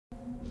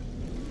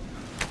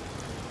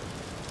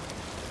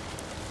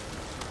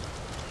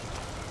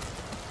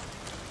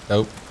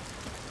Nope.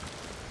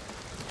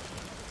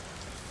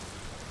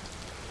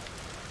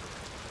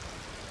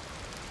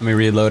 Let me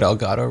reload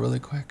Elgato really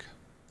quick.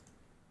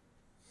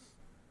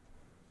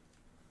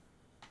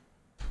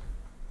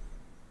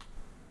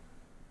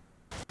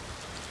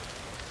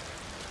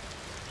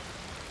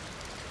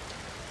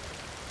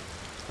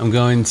 I'm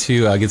going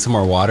to get some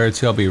more water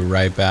too. I'll be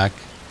right back.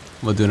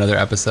 We'll do another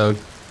episode.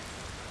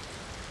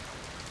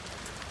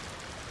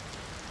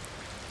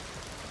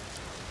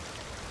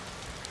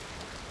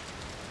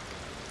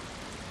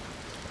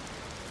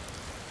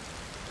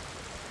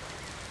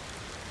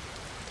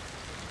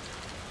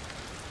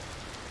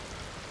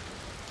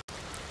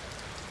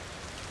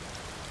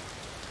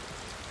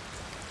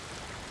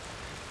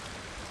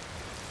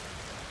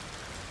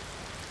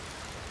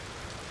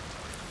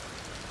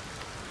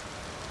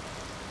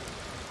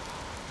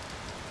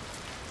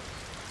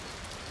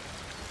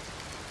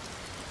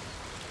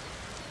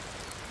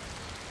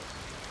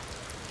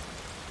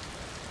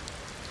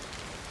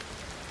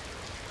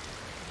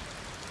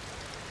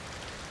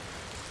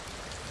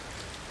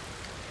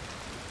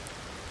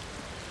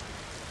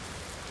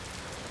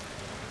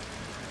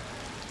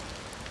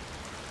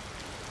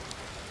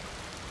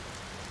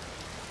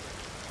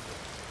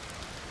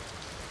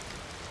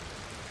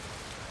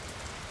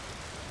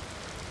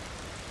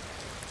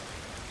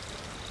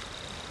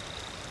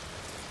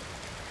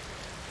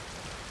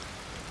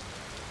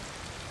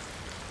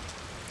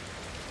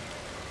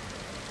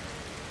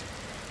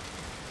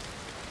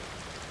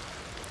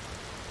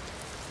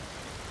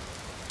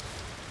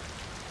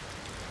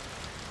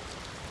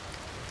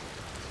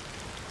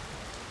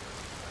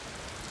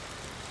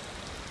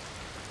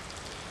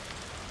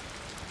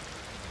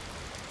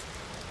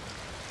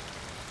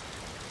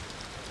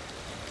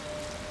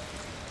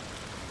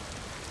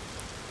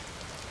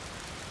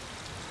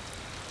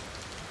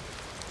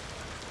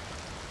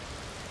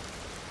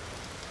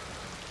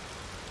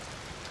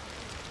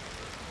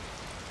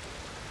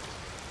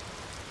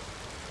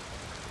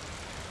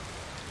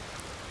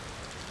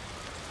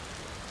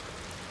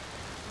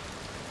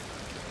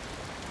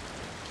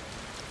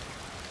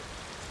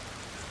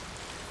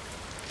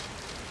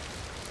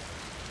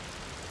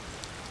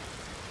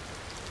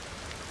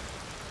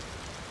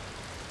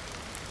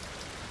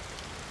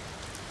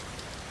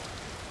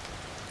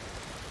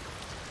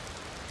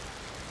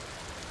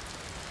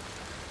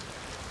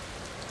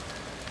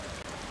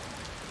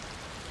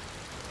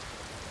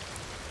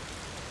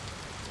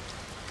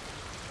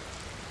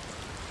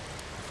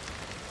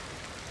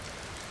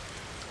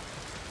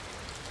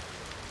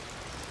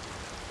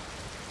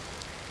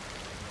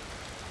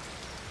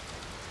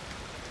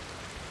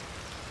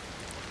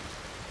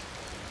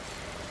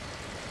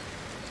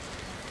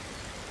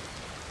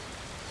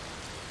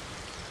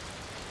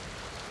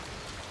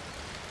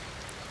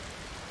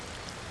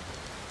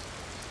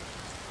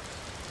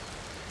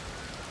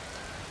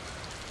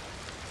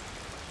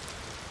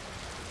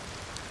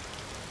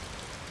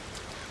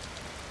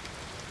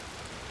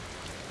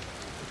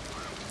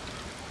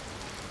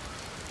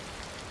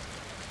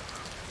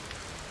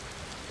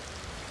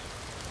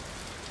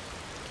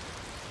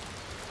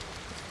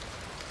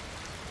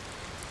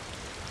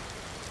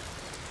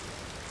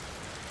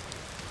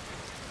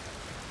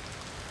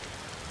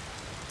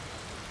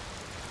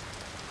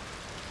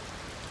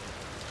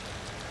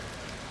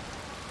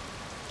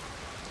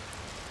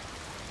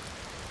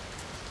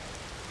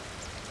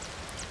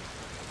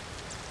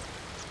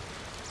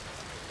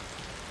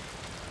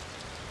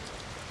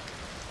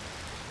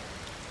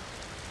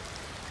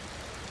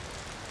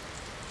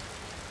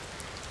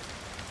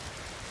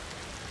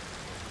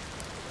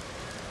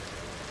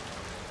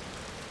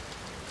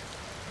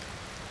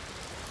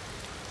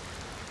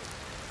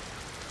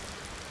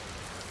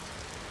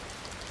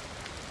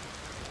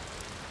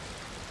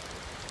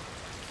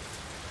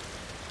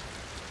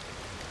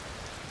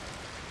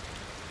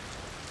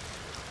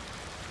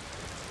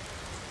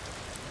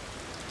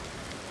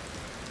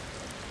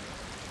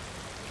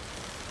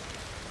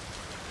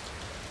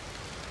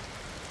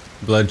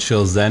 Blood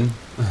chill zen.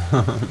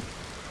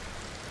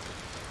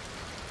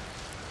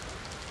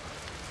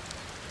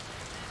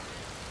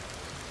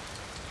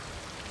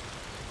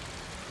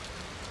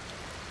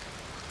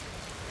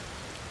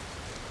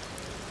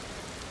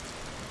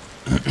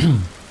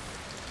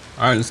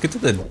 Alright, let's get to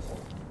the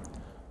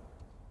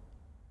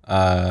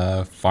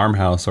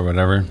farmhouse or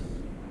whatever.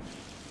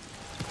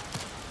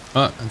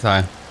 Oh, that's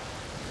high.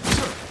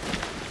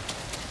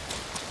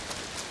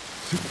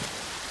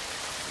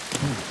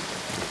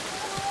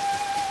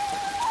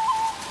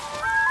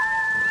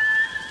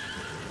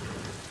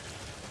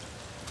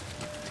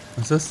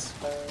 What's this?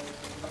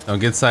 Don't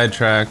get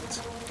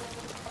sidetracked.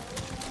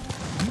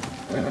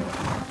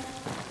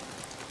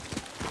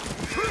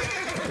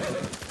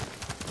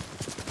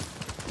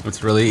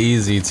 It's really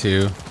easy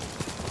to.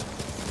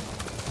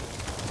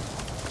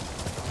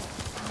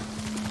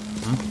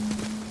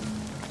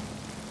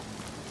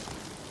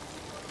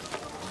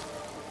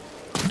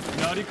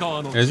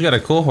 He's got a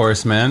cool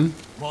horse, man.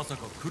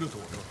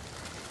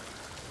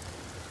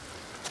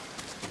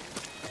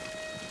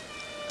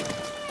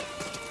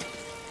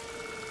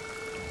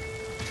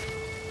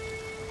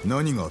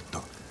 何があっ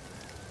た？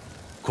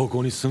こ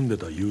こに住んで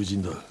た友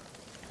人だ。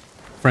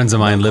 Friends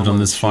of mine lived on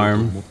this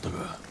farm.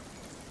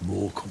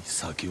 猛虎に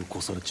先を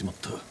越されちまっ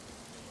た。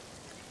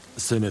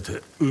せめ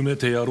て埋め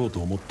てやろうと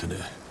思ってね。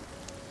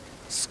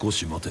少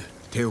し待て。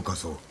手を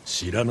貸そう。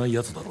知らない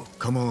やつだろ。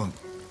構わん。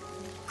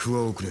ク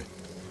ワをくれ。好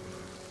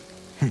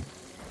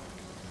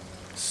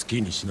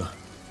きにしな。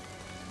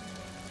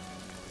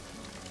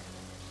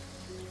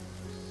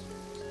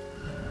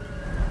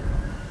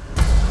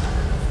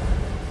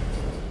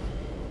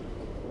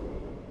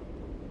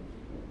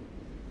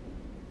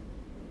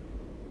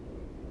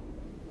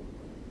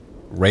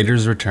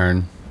Raiders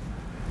return.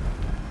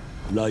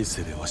 来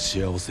世では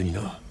幸せに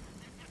な。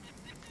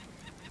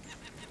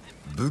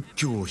仏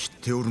教を知っ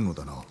ておるの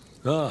だな。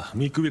ああ、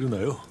見くびるな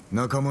よ。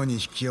仲間に引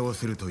き合わ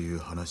せるという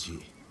話、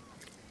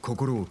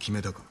心を決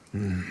めたか？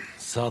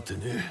さて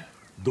ね、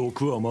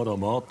毒はまだ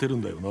回ってる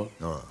んだよ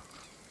な。ああ、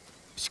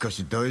しか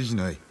し大事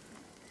ない。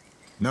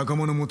仲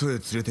間のもとへ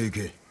連れて行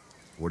け。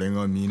俺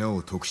が皆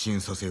を特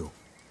進させよ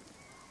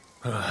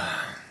う。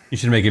You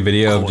should make a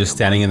video of just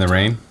standing in the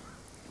rain.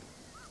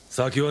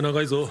 先は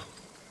長いぞ。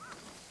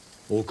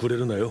遅れ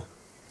るなよ。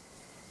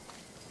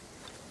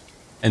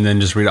And then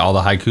just read all the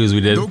haikus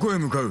we did. どこへ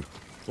向かう？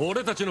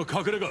俺たちの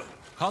隠れ家、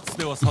かつ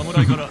ては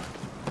侍から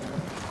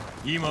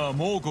今は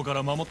猛虎か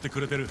ら守ってく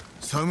れてる。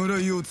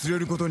侍を連れ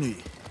ることに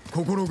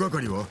心が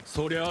かりは？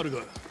そりゃある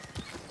が、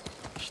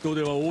人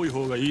手は多い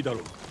方がいいだろ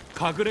う。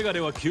隠れ家で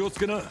は気をつ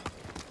けな。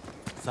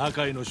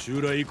堺の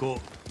襲来以降、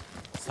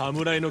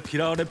侍の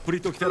嫌われっぷ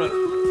りときたら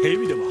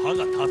蛇でも歯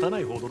が立たな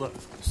いほどだ。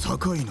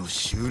堺の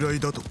襲来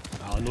だと？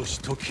あの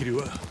人斬り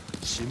は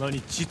島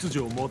に秩序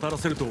をもたら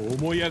せると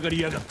思い上が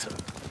りやがった。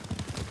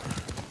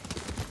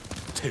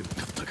手向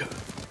かったか。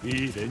い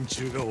い連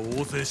中が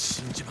大勢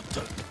死んじまっ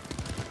た。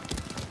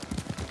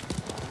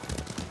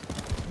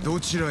ど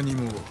ちらに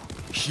も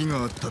火が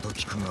あったと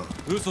聞くが。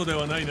嘘で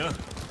はないな。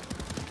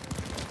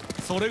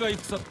それが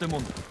戦っても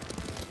んだ。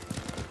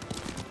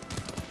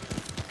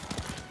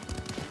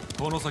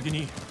この先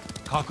に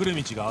隠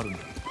れ道があるんだ。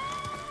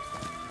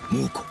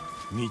猛虎。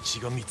道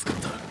が見つかっ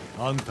た。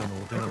あんたのお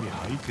手並み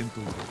拝見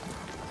と。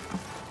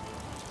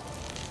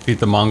Beat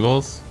the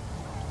Mongols.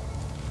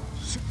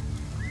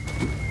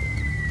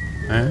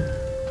 Eh?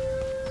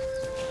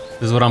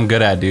 This is what I'm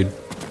good at, dude.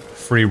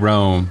 Free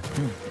roam.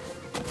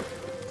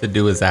 To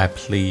do as I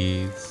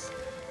please.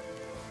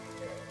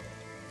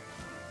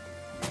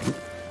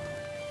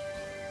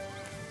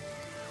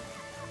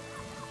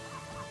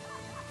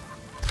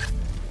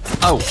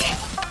 Oh!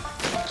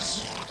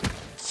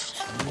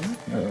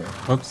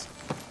 Whoops.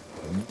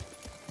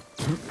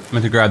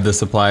 Meant to grab the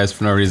supplies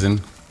for no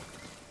reason.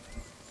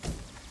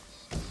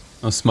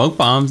 Oh, smoke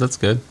bombs, that's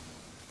good.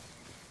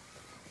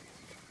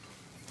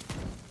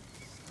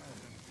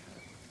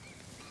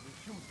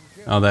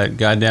 Oh, that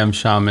goddamn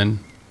shaman.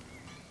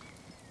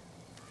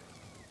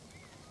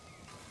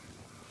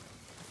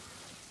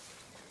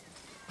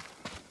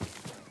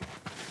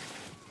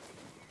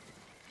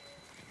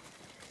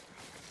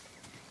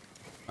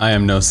 I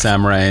am no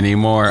samurai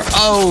anymore.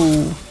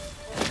 Oh!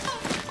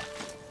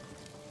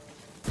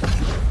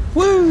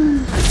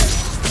 Woo!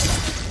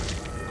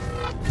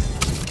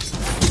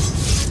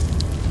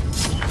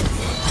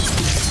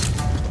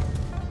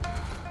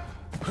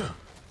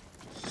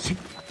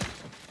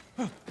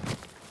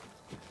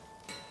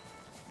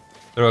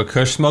 Throw a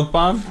Kush smoke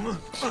bomb?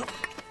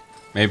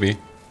 Maybe.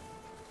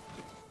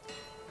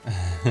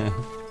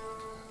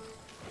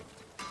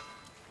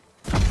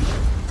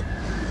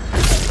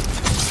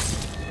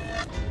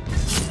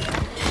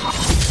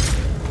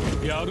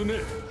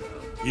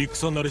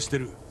戦慣れして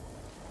る。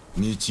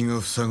道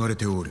が塞がれ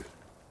ておる。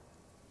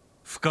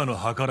不可の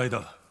計らい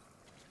だ。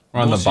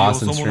 We're on the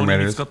boss and stream 見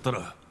raiders. つかった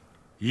ら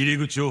入り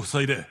口を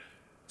塞いで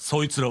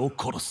そいつらを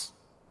殺す。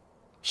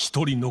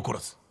一人残ら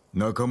ず。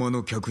仲間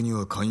の客に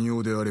は寛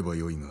容であれば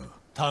よいが。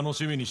楽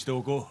しみにして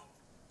おこう。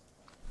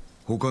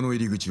他の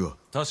入り口は？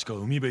確か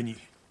海辺に。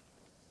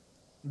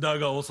だ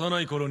が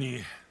幼い頃に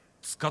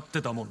使っ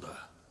てたもん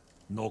だ。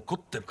残っ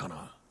てるか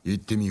な。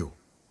行ってみよう。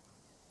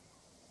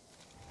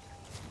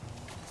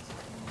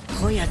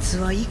こやつ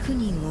は幾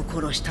人を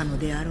殺したの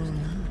であろうな。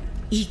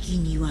息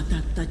に渡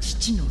った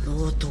父の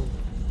老頭。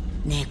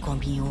寝込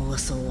みを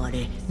襲わ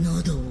れ、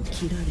喉を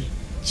切られ、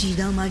血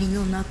だまり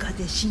の中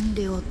で死ん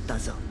でおった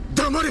ぞ。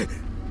黙れ！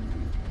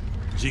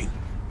ジン、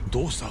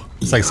どうした？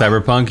 It's like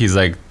Cyberpunk. He's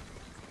like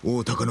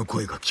大鷹の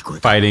声が聞こえ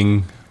た。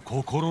 fighting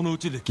心の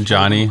内で聞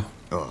Johnny.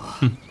 あ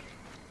あ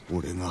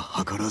俺が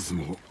図らず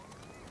も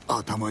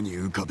頭に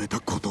浮かべた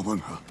言葉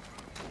が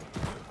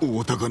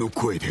大鷹の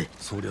声で。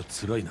そりゃ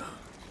辛いな。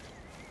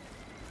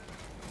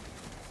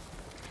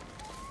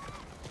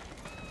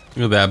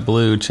 Look at that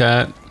blue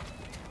chat.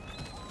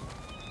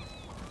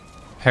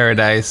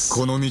 Paradise.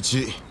 この道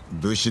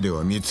武士で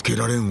は見つけ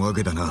られんわ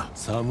けだな。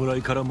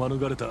侍から免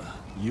れた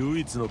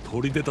唯一の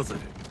砦だぜ。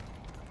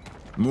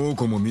猛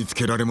虎も見つ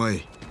けられま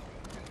い。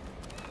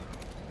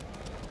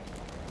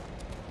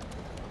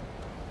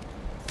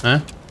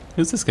 Huh?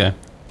 Who's this guy?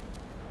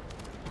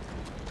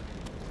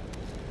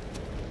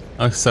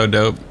 Looks so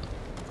dope.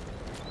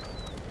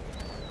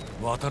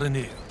 渡れね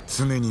えよ。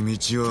常に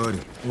道はある。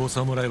お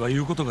侍は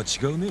言うことが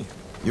違うね。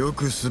よ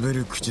く滑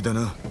る口だ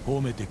な。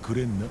褒めてく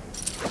れんな。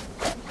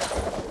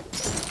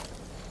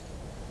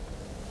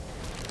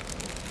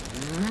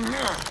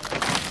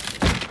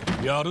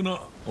やる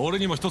な。俺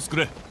にも一つく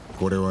れ。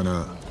これは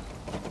な、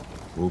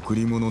贈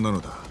り物な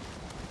のだ。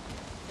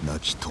亡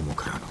き友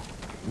から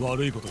の。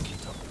悪いこと聞い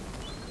た。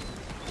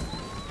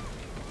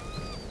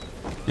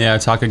Yeah,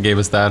 Taka gave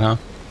us that, huh?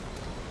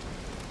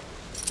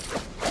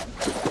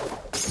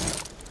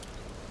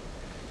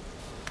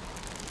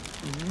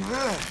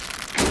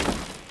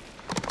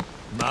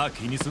 まあ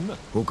気にすんな。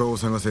他を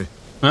探せ。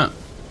Huh?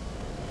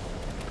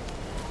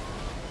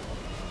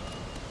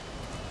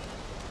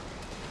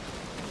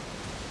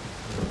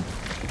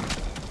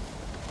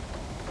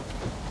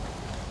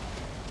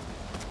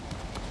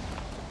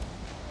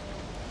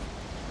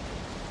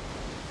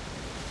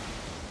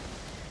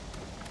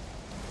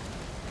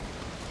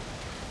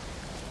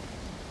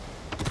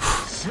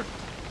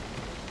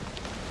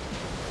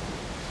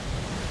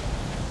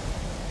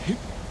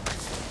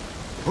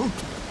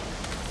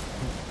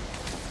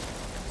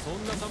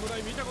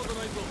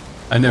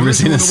 I've never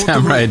seen a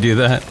samurai do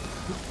that.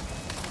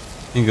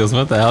 He goes,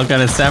 what the hell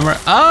kind of samurai?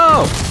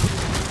 Oh!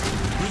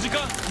 無事か？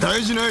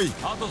大事ない。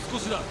あと少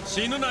しだ。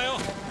死ぬなよ。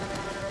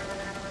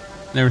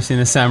 Never seen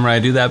a samurai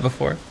do that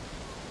before.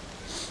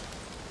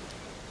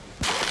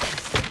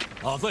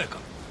 鮮やか。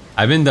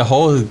 I've been the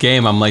whole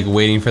game, I'm like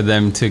waiting for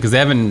them to, because they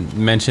haven't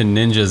mentioned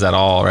ninjas at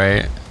all,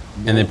 right?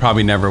 And they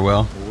probably never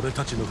will. 俺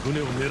たちの船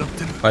を狙っ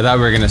てる。 I thought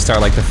we were gonna start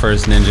like the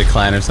first ninja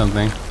clan or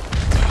something.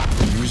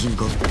 友人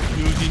か。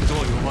友人と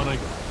は呼ばない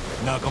が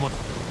仲間だ。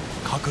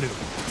隠れろ。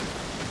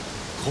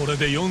これ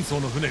で4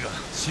艘の船が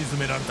沈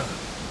められた。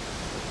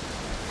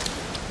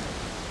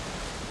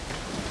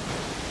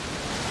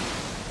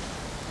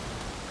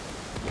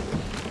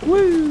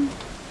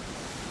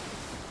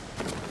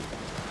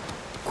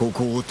こ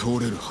こを通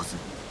れるはず。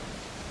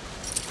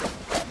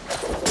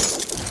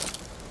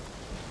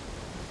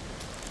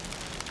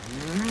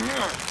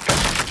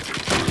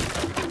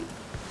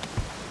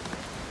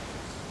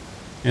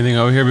Anything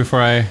over here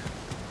before I...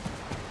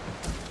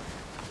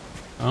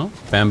 Oh,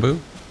 bamboo.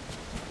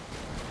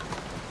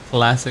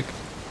 Classic.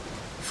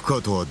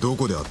 深とはど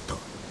こであった？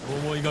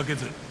思いがけ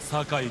ず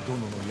酒井殿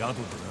の宿でな。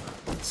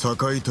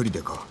酒井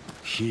砦か。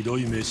ひど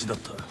い飯だっ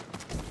た。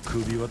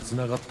首はつ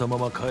ながったま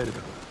ま帰れたが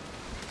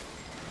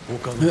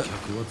他の客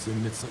は全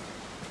滅だ。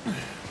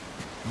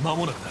間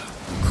もなくだ。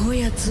こ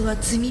やつは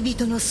罪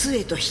人の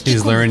末と引き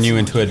He's 込む luring you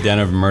into a den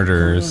of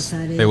murderers.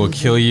 They will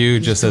kill you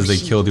just as they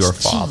killed your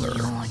father.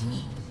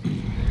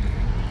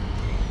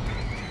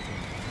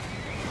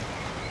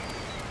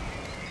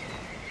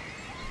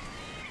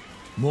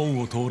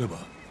 門を通れば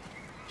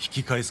引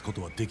き返すこ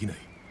とはできない。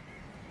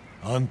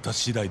あんた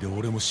次第で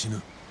俺も死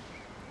ぬ。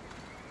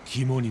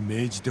肝に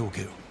銘じてお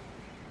けよ。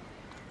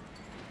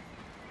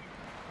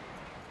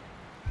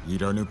い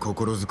らぬ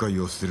心遣い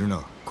をする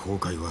な。後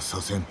悔は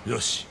させん。よ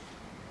し。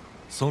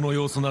その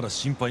様子なら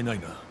心配ない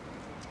な。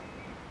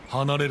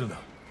離れるな。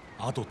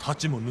あと太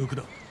刀も抜く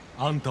だ。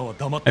あんたは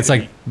黙って。 It's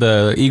like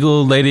the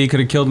eagle lady could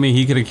have killed me,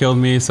 he could have killed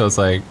me, so it's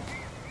like...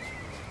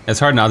 It's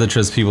hard not to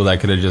trust people that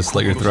could have just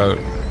slit your throat.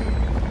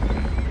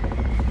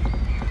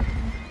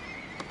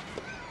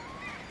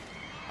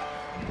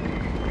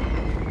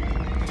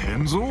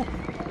 天蔵？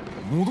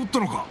戻った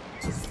のか？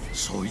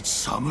そいつ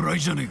侍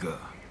じゃねえ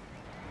か。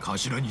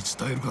頭に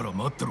伝えるから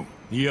待ってろ。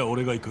いや、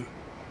俺が行く。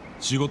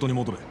仕事に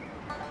戻れ。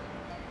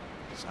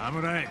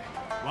侍、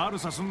悪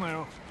さすんな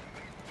よ。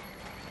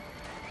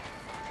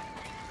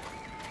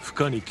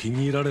負荷に気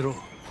に入られろ。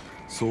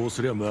そう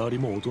すりゃ周り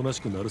もおとなし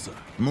くなるさ。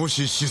も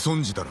し子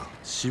孫児だら。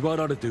縛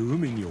られて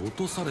海に落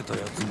とされたや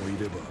つもい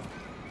れば。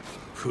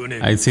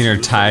 I'd seen her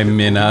tie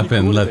men up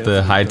and let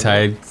the high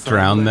tide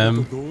drown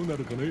them.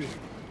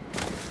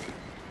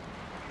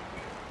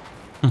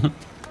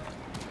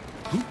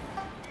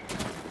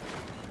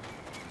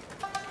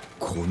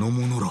 この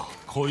者ら。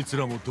こいつ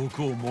らも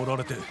毒を盛ら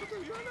れて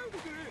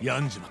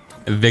病んじまっ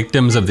た。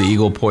 Victims of the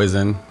eagle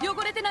poison.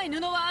 汚れてない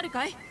布はある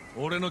かい？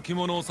俺の着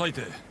物を裂い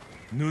て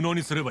布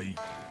にすればいい。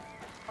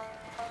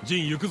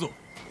ジン行くぞ。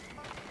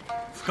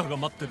負荷が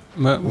待ってる。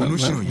お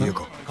主の家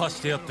か。貸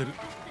してやってる。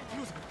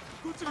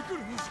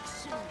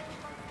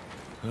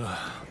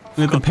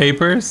 With the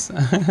papers?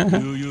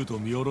 悠々と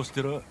見下ろし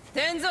てら。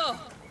天蔵、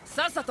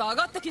さっさと上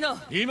がってき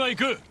な。今行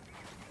く。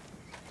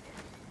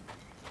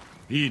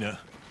いいな。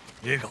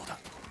笑顔だ。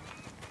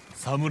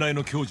侍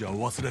の矜持は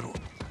忘れろ。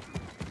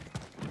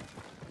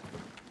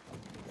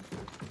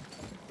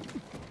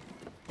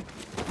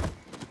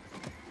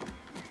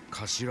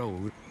頭を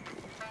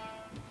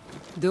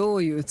ど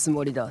ういうつ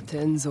もりだ、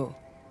天蔵。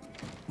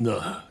な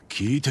あ、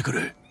聞いてく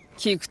れ。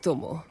聞くと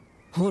も。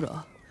ほ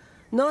ら、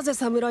なぜ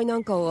侍な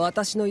んかを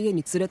私の家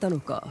に連れたの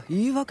か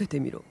言い分けて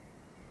みろ。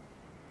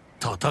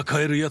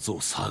戦えるやつを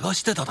探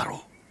してただろ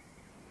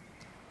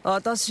う。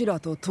私ら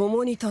と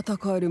共に戦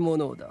えるも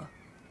のだ。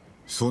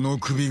その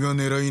首が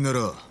狙いな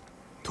ら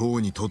と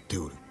うに取って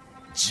おる。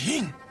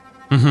ジン。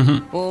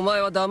お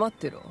前は黙っ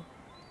てろ。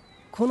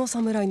この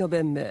侍の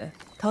弁明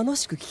楽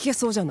しく聞け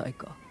そうじゃない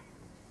か。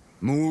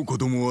もう子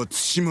供は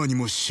対馬に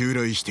も襲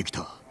来してき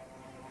た。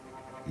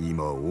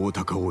今大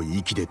高を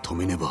息で止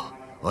めねば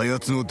あや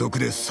つの毒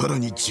でさら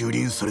に蹂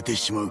躙されて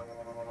しまう。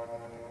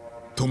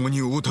共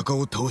に大高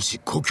を倒し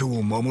故郷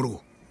を守ろう。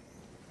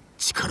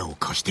力を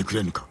貸してく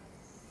れぬか。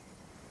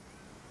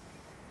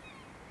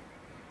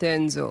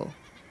天蔵、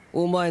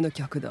お前の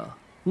客だ。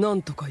な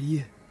んとか言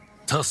え。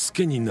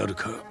助けになる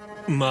か、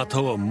ま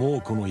たは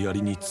猛虎の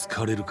槍に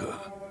疲れる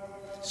か。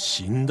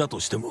死んだと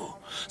しても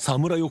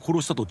侍を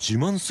殺したと自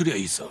慢すりゃ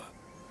いいさ。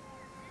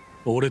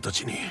俺た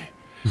ちに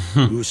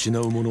失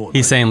うものはな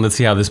い。He's saying, let's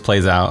see how this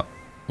plays out,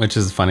 which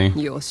is funny.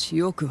 よし、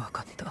よくわ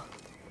かった。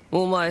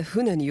お前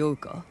船に酔う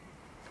か？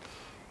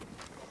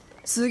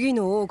次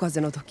の大風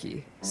の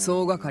時、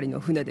総がかりの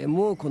船で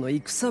猛虎の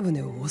戦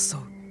船を襲う。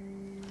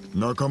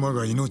仲間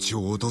が命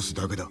を落とす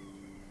だけだ。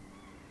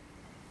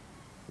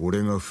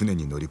俺が船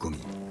に乗り込み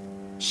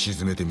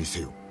沈めてみ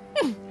せよ。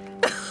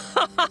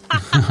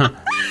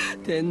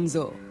天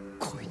蔵、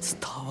こいつ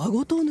たわ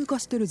ごとを抜か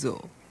してる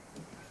ぞ。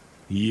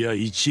いや、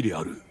一理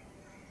ある。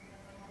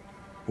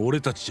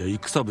俺たちじゃ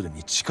戦船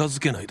に近づ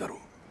けないだろう。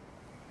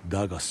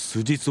だが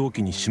数日お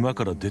きに島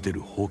から出て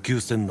る補給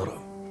船なら。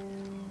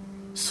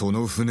そ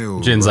の船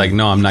を Jin's like,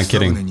 no, I'm not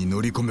kidding. 船に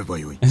乗り込めば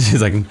よい。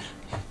She's like,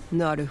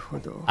 なるほ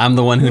ど。 I'm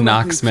the one who knocks, う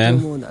まくいくと man.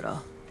 思うな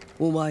ら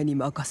お前に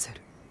任せ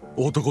る。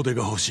男手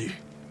が欲しい。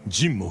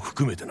陣も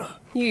含めてな。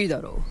いい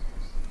だろ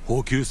う。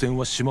補給船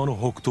は島の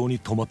北東に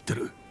止まって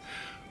る。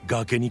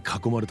崖に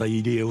囲まれた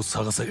入り江を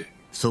探せ。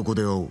そこ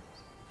で会おう。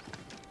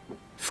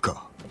不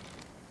可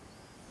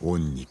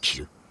恩に切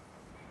る。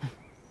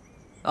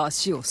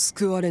足をす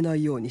くわれな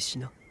いようにし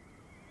な。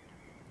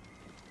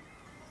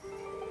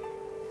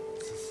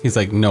He's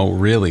like, no,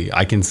 really,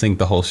 I can sink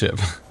the whole ship.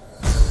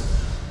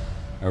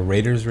 A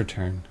raider's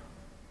return.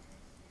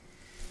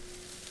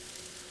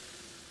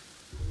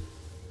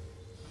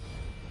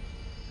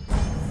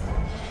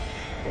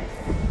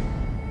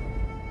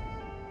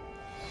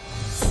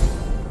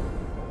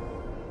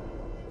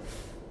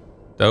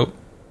 Dope.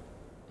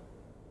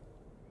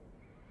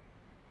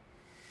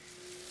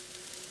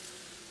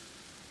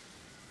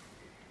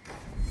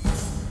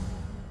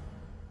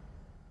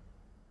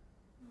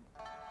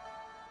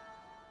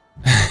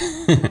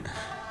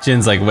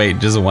 Jin's like, wait,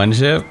 just one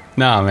ship?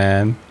 Nah,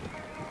 man.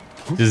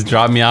 Just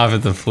drop me off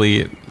at the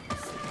fleet.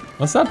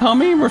 What's up,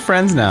 homie? We're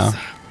friends now.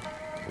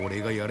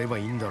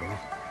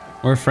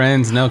 We're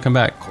friends. No, come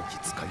back.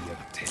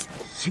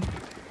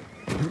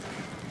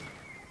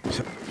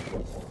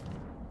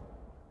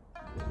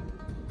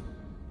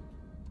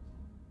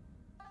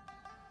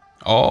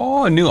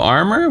 Oh, new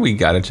armor? We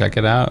gotta check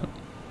it out.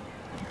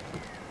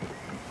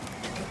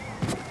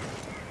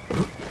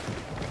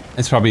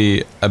 It's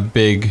probably a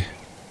big,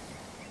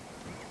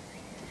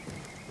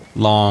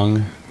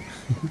 long,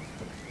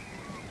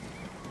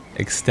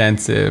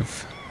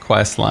 extensive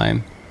quest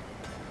line.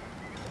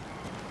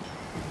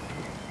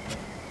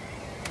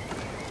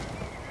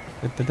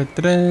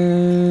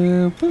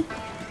 Boop.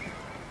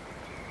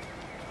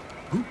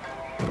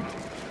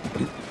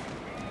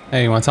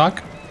 Hey, you wanna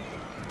talk?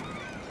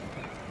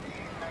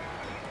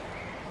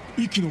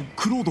 息の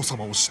クロード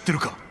様を知ってる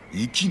か？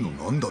息の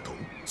なんだと？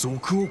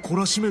賊を懲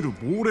らしめる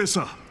亡霊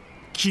さ。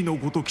木の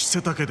ごとき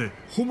背丈で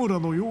穂村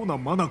のような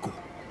眼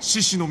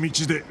獅子の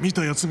道で見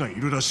たやつがい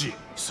るらしい。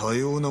さ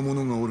ようなも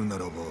のがおるな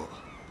らば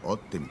会っ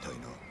てみたいな。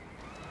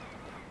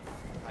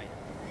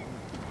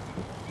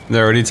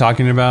 They're already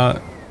talking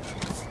about,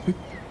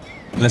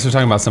 unless they're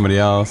talking about somebody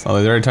else. Oh,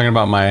 they're already talking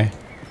about my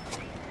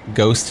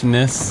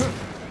ghostness.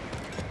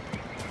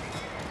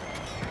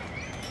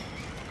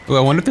 Ooh, I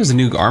wonder if there's a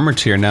new armor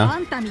tier now.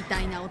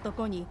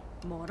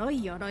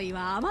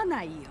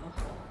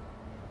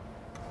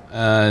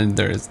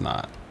 There is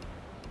not.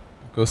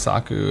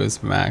 Gosaku is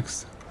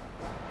maxed.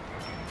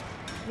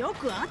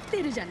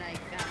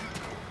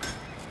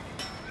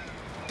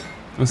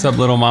 What's up,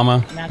 little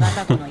mama?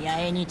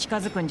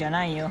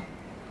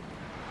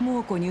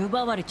 猛虎に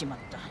奪われちまっ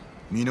た。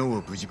皆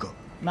は無事か？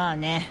まあ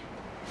ね。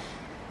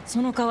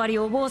その代わり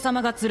お坊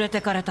様が連れて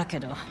かれたけ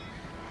ど、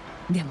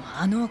でも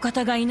あのお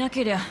方がいな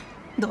けりゃ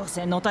どう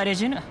せのたれ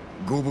死ぬ。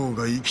ごぼう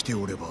が生きて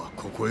おれば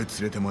ここへ連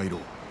れて参ろ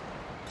う。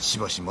し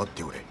ばし待っ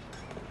ておれ。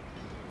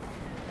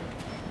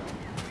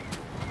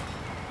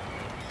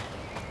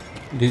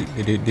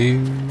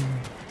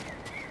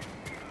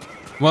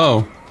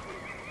Whoa.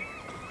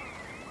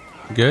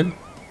 Good?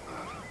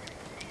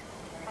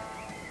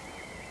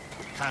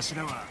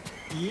 頭は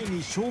家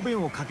に小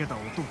便をかけた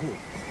男を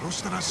殺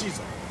したらしい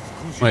ぞ。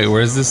 Wait,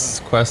 where's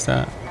this quest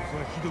at?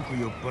 ひどく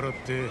酔っ払っ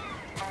て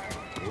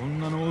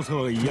女の多さ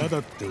は嫌だ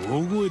って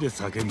大声で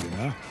叫んで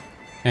な。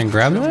 And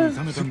grab that?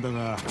 冷めたんだ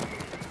が、そ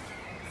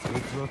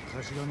いつは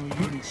頭の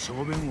家に小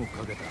便を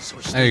かけた。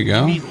 There you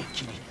go.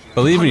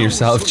 Believe in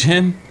yourself,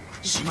 Jin.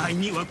 しまい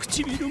には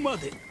唇ま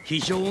で非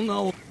常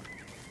が。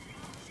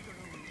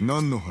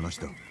何の話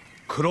だ？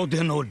黒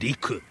手の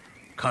陸。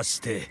かつ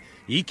て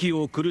The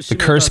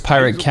cursed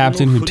pirate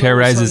captain who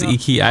terrorizes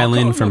Iki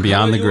Island from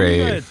beyond the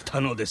grave.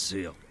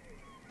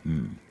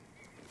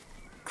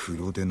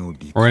 We're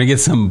gonna get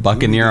some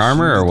buccaneer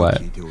armor or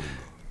what?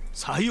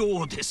 さ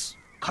ようです。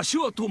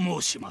柏と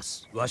申しま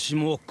す。わし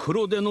も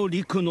黒手の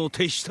陸の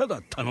手下だ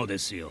ったので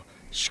すよ。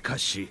しか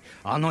し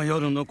あの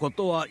夜のこ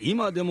とは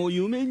今でも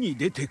夢に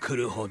出てく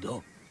るほ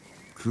ど。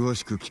詳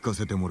しく聞か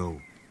せてもらおう。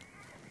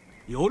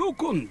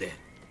喜んで。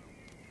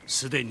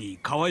すでに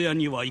川屋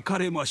には行か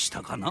れまし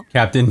たかな？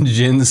 Captain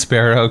Jin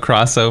Sparrow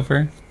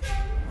crossover?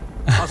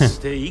 かつ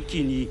て壱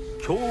岐に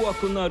凶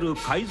悪なる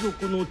海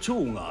賊の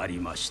長があり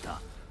まし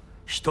た。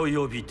人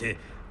呼びて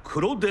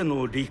黒手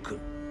の陸。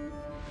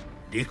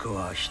陸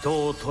は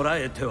人を捕ら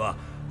えては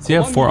Does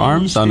he have 4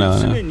 arms? Oh no,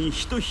 常 no. に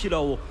一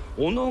平を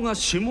己が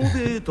しも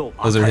べへと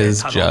Those are 与え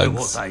his たのでご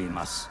jugs. ざい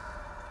ます。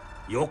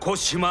横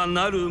島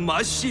なる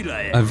真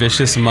白へ。 A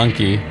vicious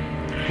monkey.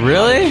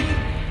 Really?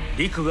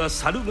 陸が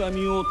猿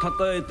神をた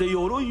たえて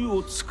鎧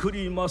を作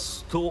りま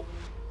すと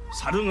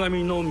猿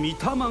神の御霊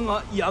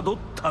が宿っ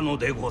たの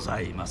でござ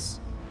いま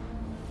す。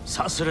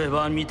さすれ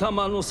ば御霊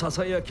のさ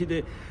さやき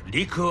で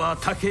陸は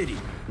たけり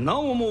な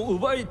おも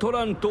奪い取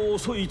らんと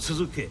襲い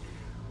続け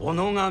己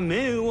が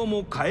命を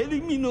も顧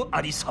みぬ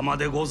ありさま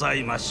でござ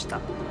いまし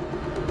た。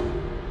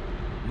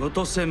む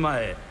とせ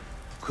前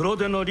黒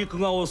手の陸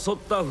が襲っ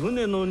た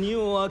船の荷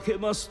を開け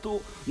ます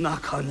と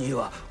中に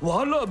は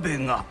わらべ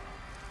が。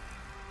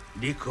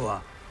陸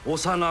は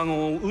幼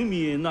子を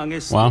海へ投げ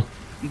捨て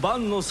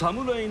万の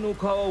侍の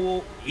皮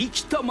を生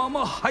きたま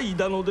ま剥い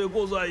だので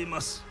ございま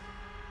す。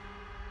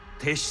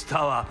手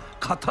下は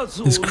固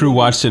唾を His crew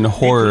watched in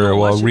horror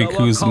while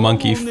Riku's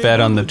monkey fed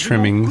on the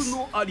trimmings.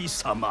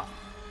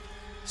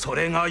 そ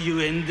れが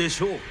ゆえんで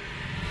しょう。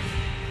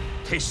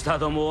手下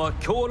どもは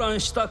狂乱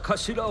した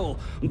頭を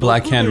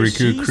Black Hand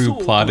Riku crew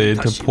plotted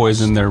to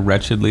poison their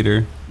wretched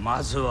leader.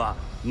 まずは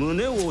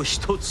胸を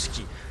一突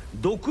き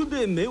毒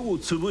で目を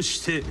つぶし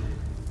て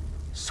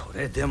そ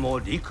れでも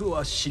陸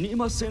は死に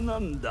ませな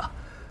んだ。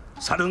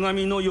猿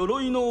神の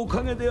鎧のお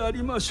かげであ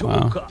りましょ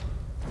うか。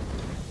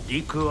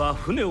陸は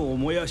船を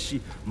燃や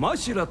しマ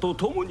シラと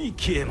共に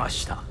消えま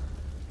した。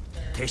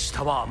手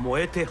下は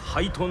燃えて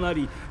灰とな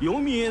り黄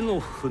泉への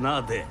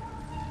船で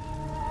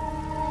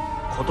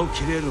事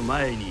切れる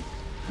前に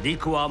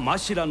陸はマ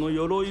シラの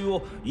鎧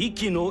を壱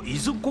岐の伊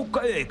豆湖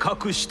下へ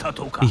隠した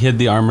とか。 He hid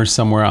the armor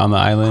somewhere on the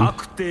island.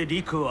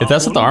 If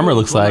that's what the armor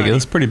looks like, it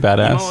looks pretty 今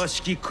badass. は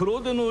しき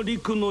黒手の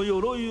陸の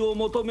鎧を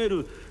求め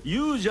る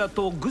勇者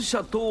と愚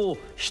者とを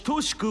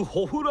等しく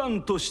ほふら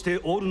んとして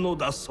おるの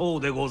だそ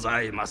うでご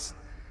ざいます。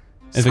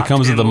 If it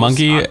comes with the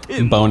monkey,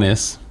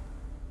 bonus.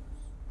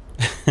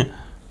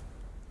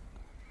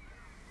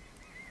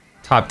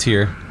 Top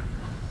tier.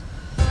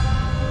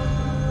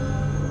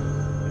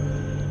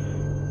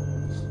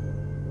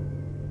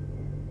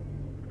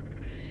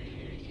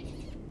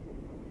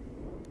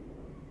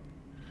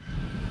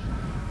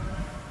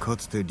 Ka か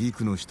つて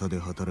陸の下で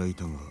働い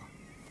たが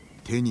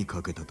手に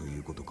かけたとい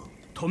うことか。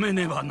止め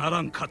ねばな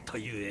らんかった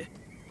ゆえ。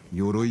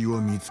鎧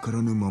は見つか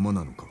らぬまま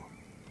なのか。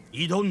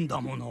挑ん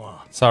だもの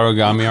は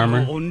Sarogami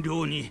armor. 怨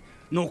霊に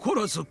残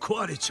らず食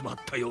われちまっ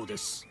たようで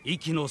す。壱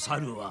岐の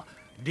猿は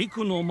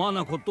陸の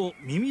眼と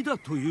耳だ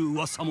という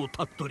噂も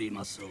立っとり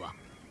ますわ。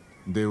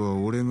では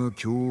俺が今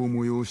日を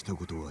催した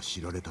ことは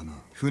知られたな。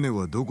船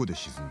はどこで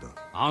沈んだ。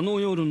あ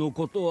の夜の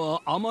こと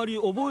はあまり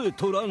覚え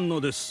とらん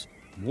のです。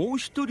もう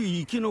一人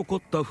生き残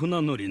った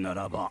船乗りな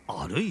らば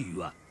あるい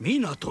は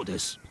港で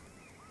す。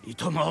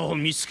糸間を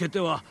見つけて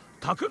は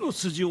竹の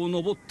筋を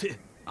登って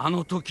あ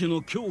の時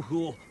の恐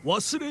怖を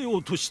忘れよ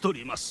うとしと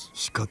ります。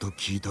しかと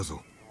聞いた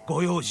ぞ。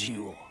ご用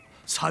心を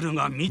猿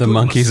が見 The とり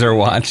ます。 monkeys are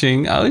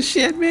watching. Oh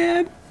shit,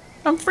 man.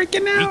 I'm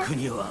freaking out. 陸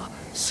には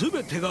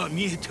全てが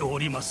見えてお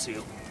ります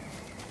よ。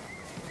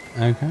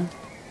Okay.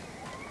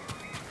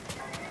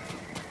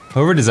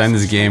 Whoever designed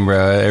this game, bro,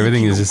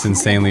 everything is just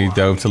insanely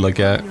dope to look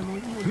at.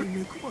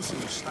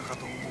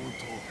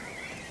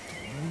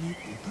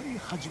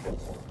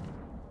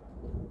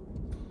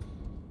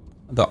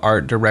 The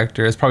art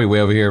director is probably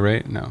way over here,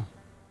 right? No.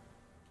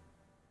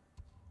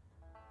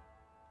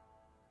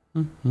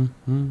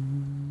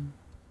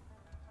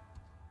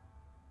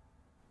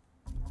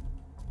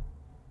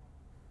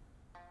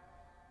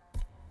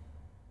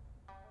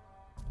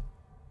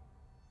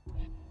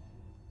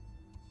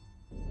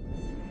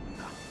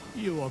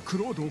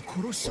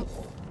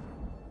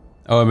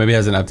 Oh, maybe it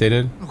hasn't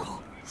updated.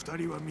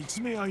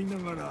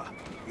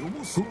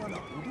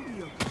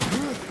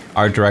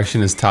 Art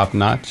direction is top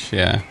notch,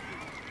 yeah.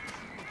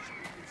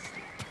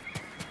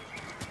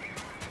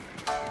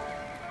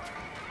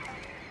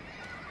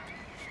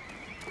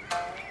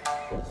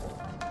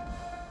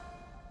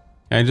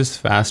 Can I just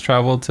fast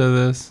travel to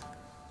this?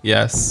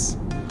 Yes.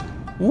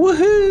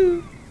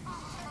 Woohoo!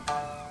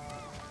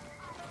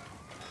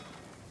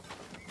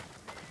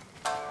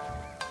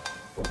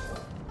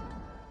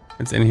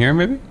 It's in here,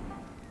 maybe?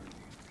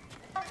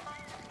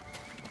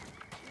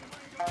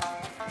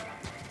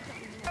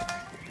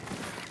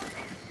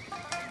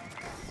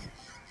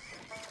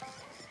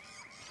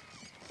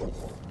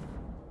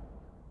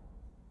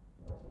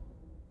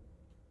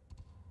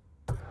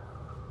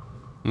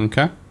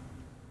 Okay.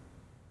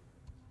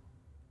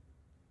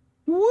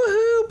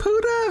 Woohoo,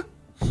 Puda!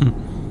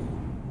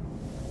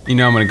 You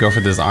know I'm gonna go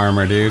for this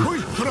armor, dude.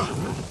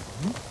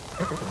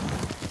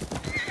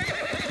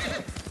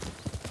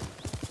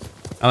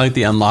 I like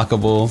the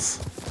unlockables.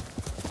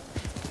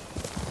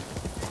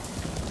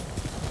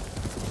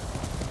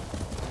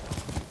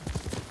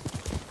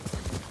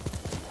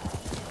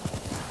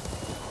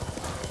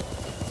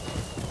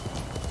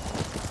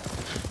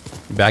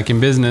 Back in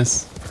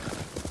business.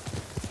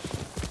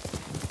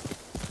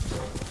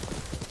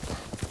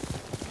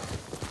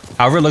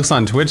 However, it looks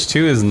on Twitch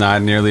too is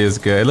not nearly as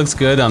good. It looks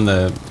good on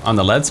the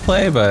Let's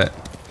Play, but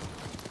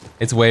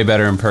it's way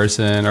better in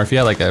person. Or if you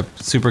have like a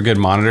super good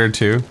monitor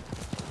too.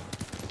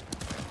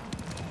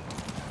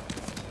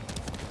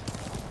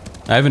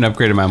 I haven't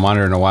upgraded my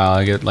monitor in a while.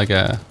 I get like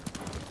a...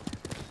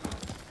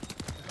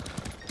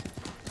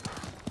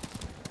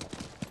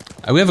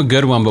 We have a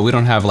good one, but we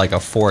don't have like a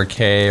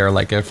 4K or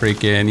like a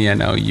freaking, you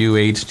know,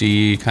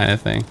 UHD kind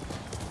of thing.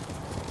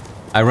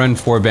 I run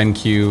 4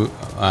 BenQ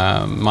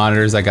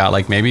monitors I got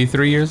like maybe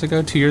 2 years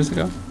ago.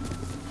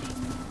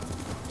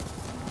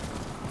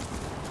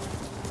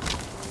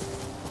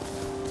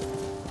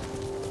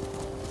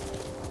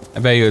 I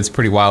bet you it's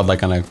pretty wild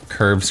like on a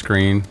curved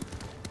screen.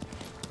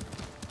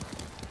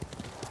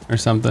 Or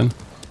something.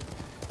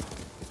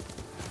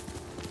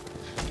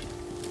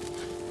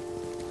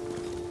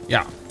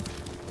 Yeah.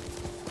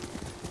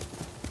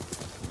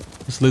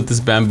 Just loot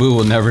this bamboo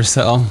will never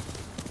sell.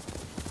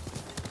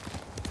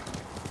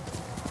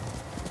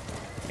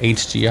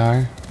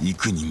 HGR.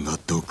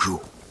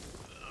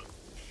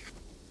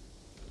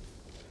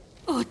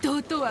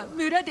 弟は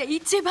村で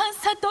一番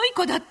里い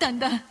子だったん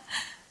だ。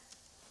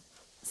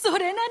そ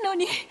れなの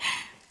に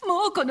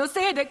もうこの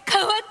せいで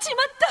変わっち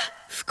まった。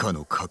不可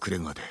の隠れ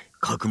家で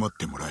かくまっ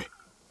てもらえ。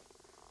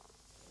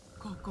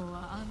ここ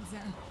は安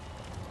全。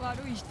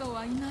悪い人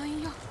はいな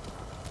いよ。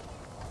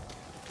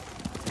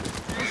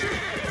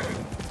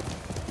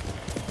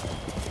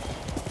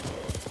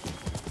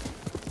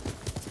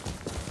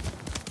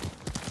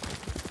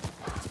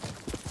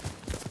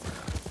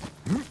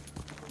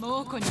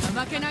猛虎には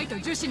負けないと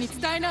樹脂に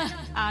伝えな。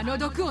あの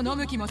毒を飲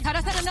む気もさ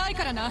らさらない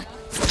からな。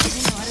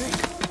次の悪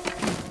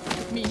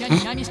い。みんな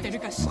に何してる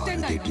か知って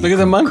んだよ。Look at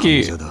the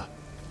monkey.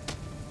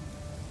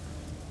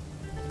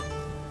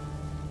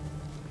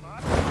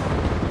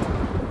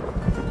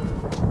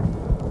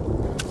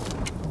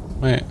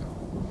 Wait.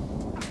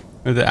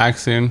 With the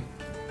axe soon.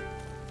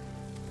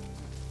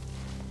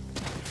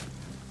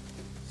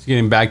 He's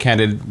getting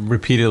backhanded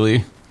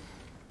repeatedly.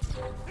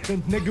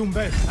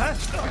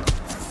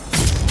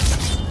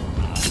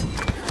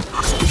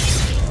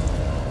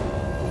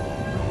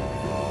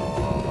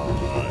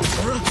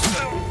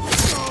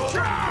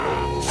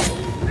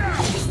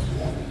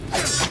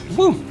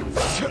 Woo!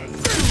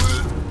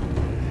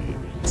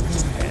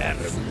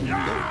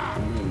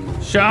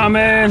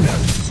 Shaman!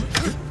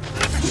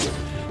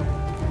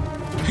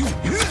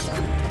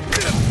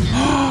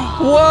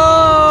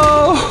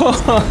 Whoa!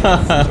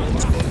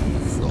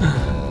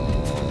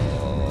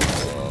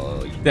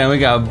 Damn, we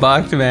got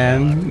bucked,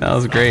 man. That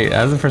was great.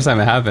 That was the first time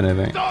it happened, I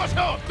think. I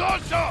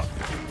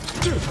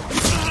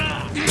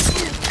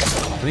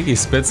think he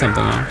spit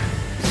something out.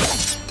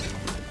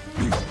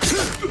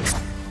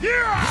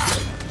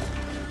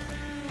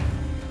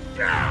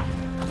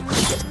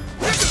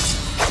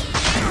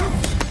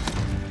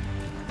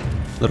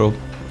 Little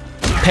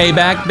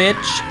payback,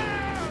 bitch.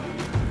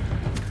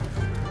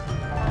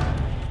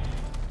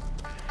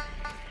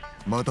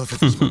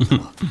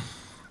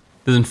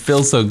 Doesn't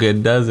feel so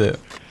good, does it?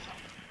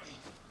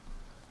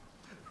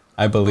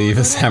 I believe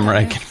a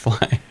samurai can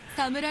fly.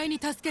 侍に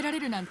助けられ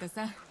るなんて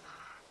さ。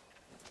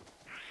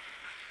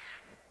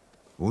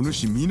お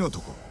主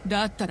港か。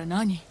だったら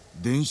何？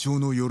伝承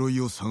の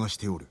鎧を探し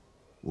ておる。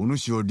お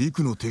主は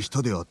陸の手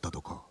下であった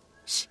とか。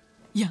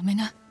やめ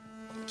な。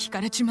聞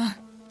かれちまう。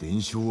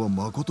伝承は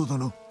誠だ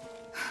な。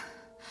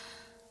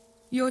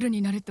夜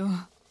になると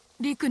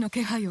陸の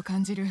気配を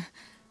感じる。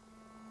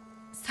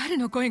猿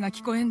の声が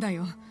聞こえんだ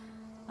よ。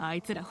あ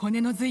いつら骨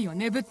の髄を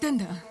眠ってん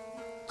だ。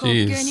滑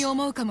稽に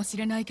思うかもし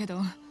れないけど、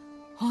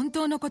本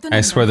当のことな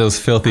んだ。 I swear those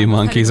filthy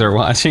monkeys are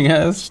watching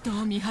us.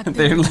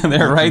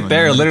 They're right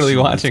there, literally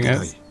watching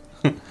us.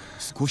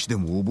 少しで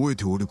も覚え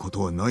ておるこ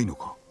とはないの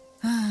か。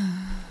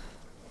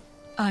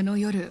あの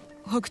夜、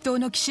北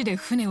東の岸で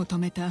船を止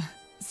めた。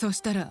そ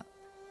したら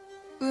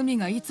海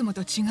がいつも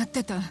と違っ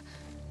てた。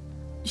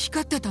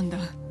光ってたんだ。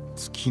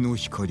月の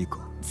光か。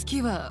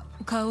月は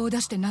顔を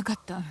出してなかっ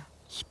た。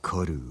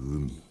光る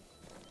海。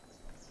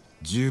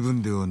十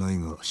分ではない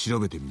が調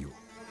べてみよう。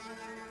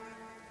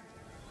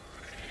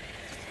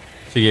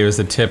She gave us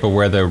a tip of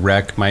where the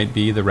wreck might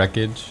be, the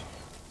wreckage.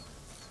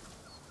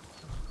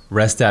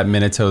 Rest at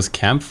Minato's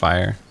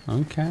campfire.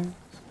 Okay.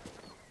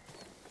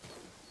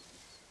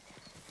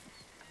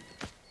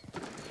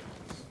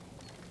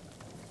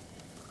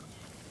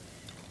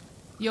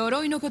 Do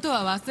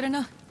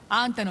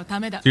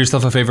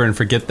yourself a favor and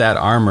forget that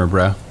armor,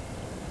 bro.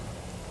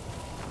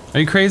 Are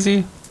you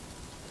crazy?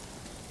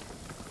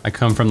 I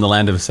come from the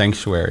land of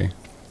sanctuary.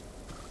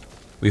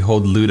 We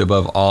hold loot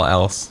above all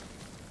else.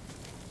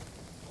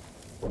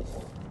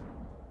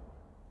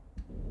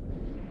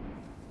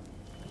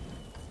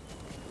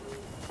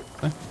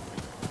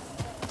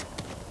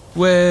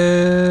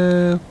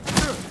 Whoa.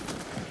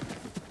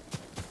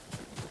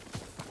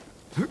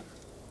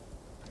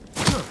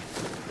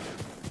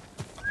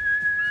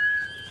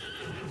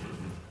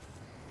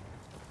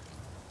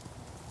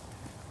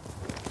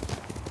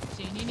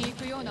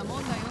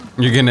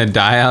 You're gonna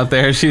die out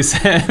there, she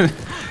said.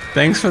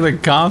 Thanks for the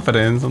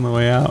confidence on the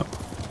way out.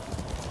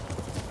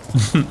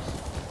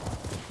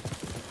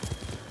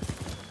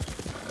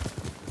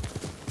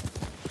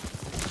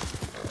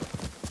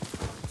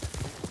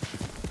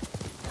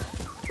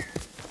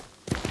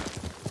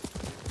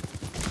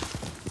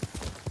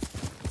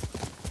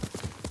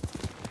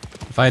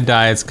 If I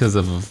die, it's because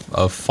of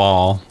a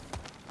fall.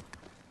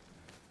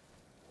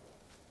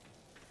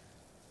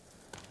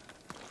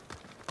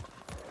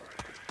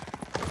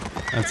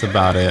 That's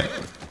about it.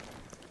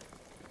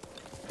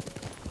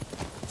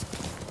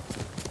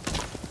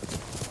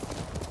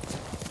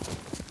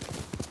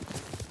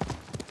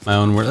 My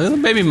own word.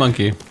 Little baby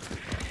monkey.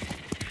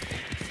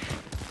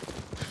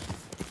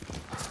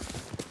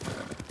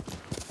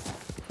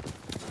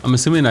 I'm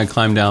assuming I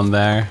climb down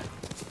there.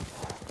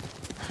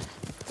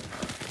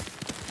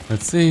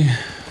 Let's see.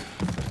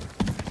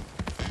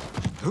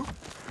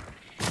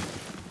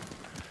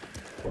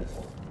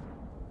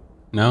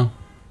 No?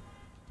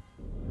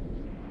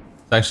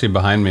 It's actually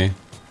behind me.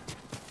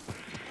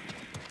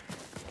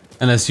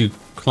 Unless you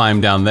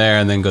climb down there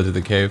and then go to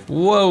the cave.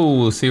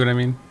 Whoa, see what I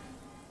mean?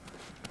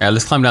 Yeah,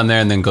 let's climb down there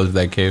and then go to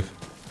that cave.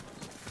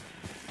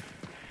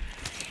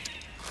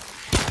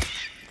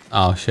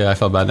 Oh shit, I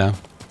felt bad now.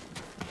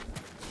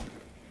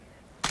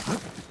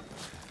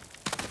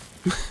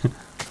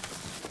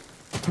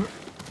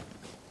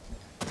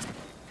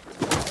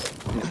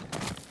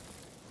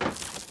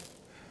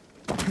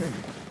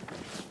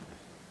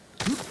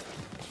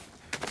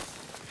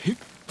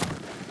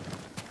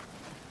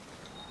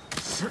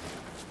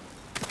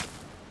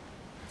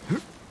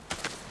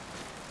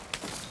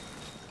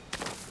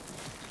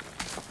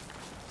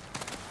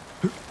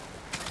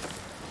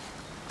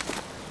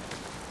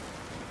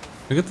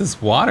 Look at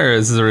this water.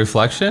 Is this a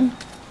reflection?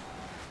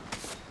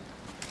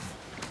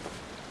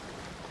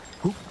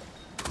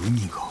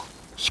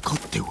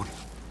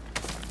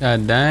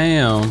 God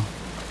damn.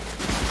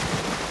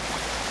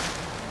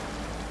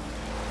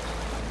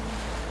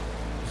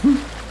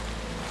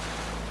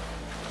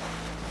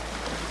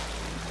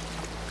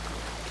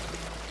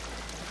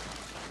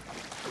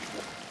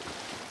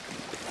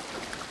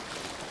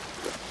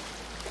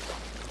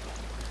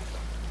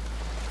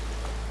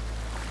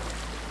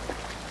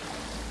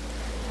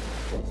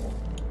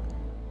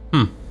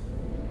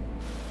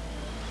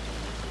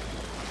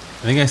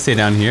 I think I stay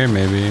down here,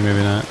 maybe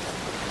not.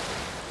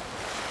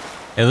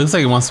 It looks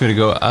like it wants me to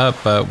go up,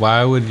 but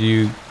why would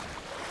you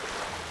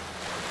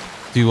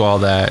do all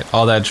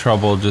that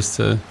trouble just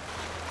to...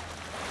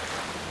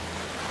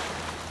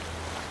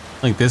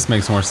 I think this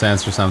makes more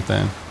sense or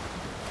something.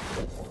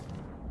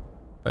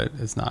 But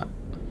it's not.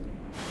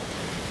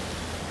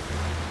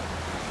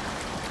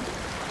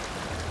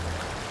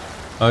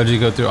 Why would you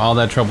go through all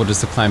that trouble just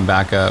to climb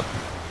back up?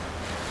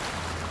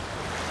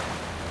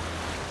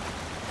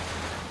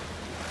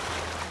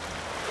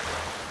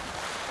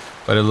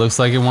 But it looks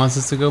like it wants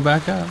us to go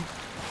back up.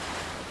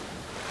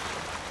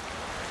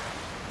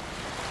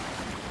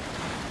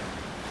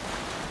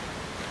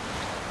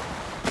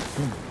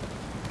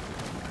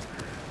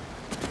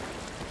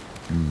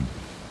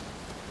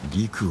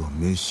 Gikuは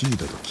メシーダ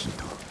と聞い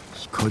た。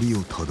光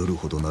をたどる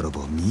ほどなら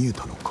ば見え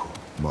たのか。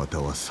また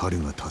は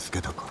猿が助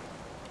けたか。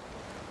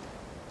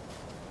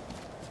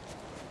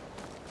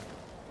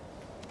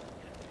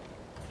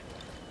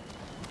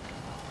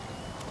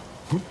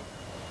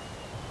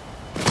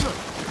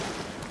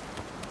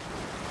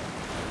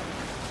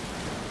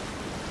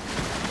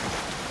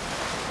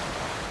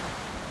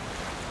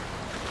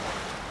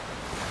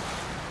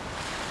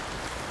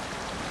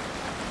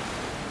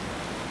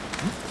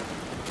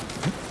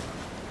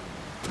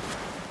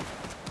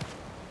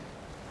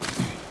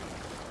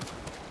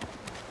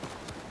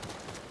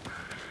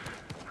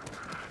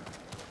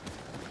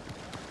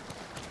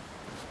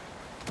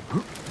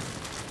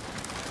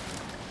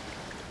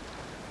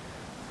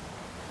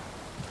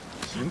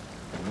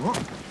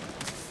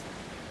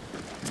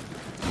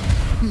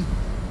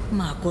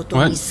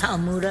誠に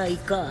侍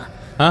か。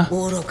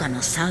愚か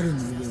な猿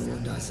のよ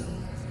うだぞ。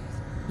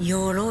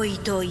鎧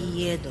と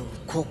いえど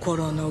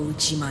心の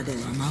内までは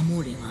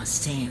守れま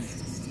せん。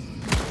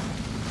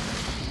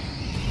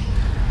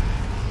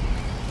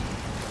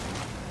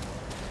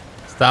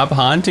Stop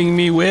haunting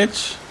me,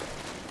 witch.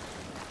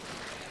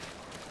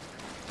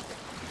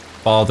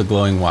 Follow the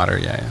glowing water,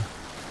 yeah.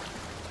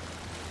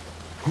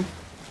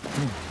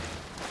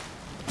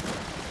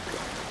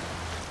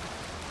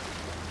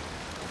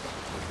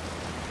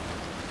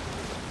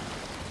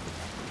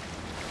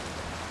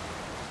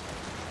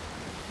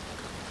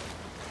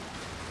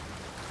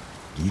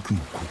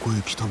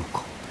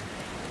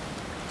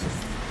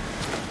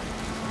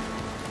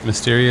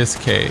 Mysterious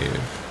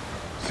cave.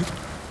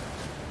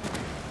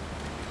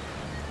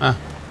 Huh.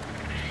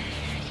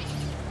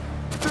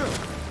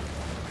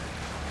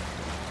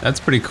 That's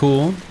pretty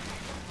cool.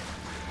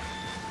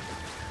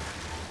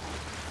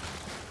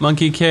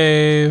 Monkey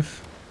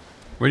cave.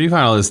 Where do you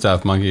find all this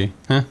stuff, monkey?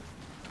 Huh?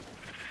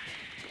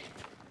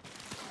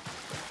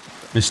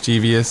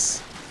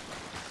 Mischievous.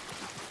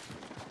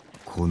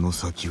 この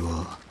先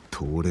は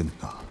通れん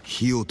な。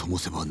火を灯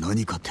せば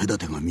何か手立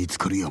てが見つ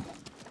かるやも。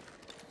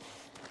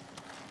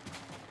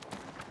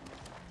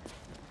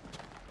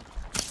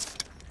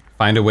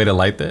Find a way to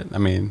light it? I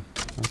mean,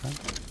 okay.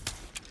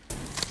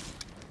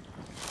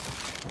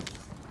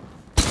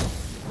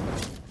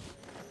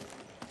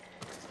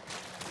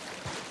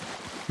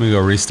 Let me go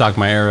restock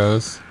my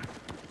arrows.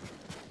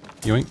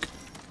 Yoink.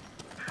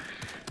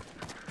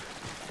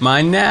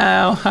 Mine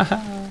now!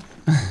 Haha.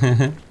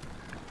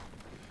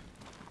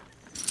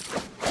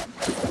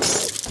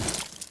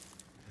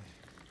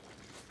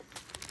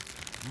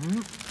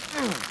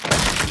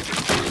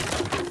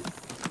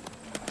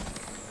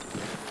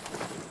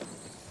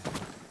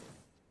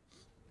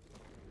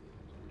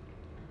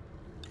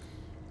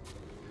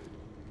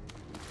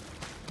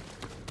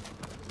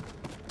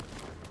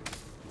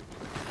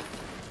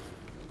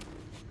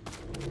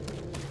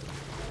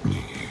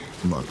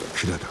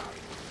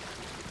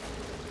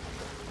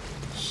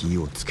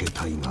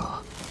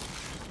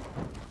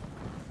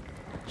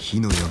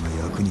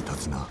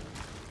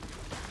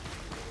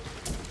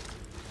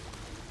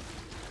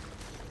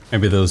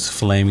 Maybe those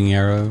flaming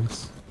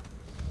arrows.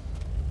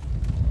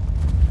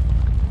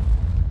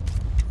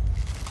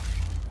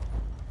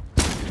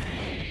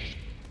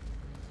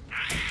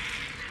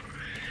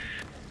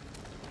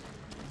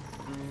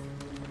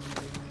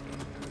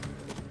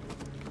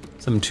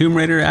 Some Tomb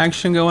Raider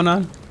action going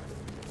on.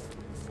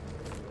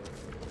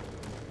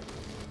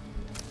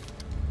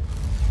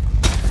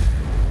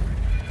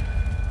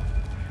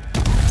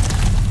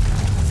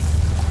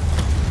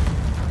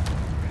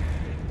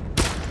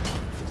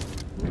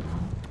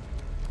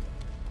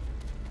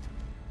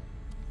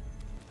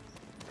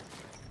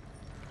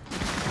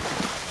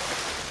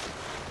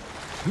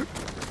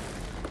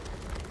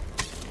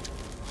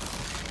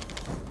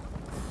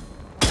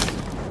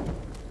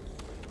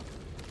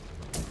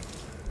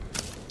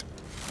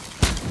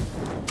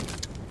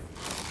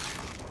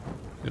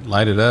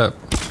 Light it up.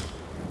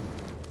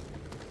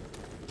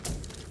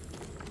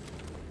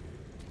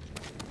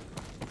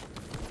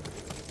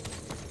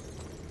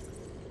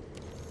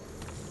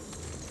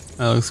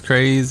 That looks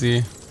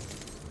crazy.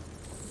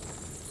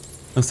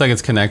 Looks like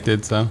it's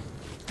connected, so.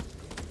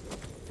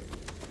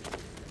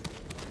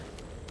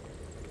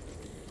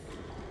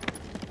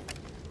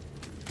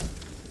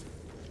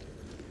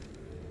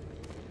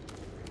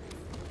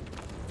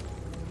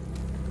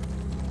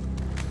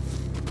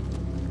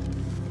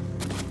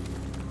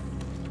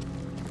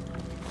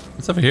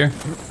 What's over here?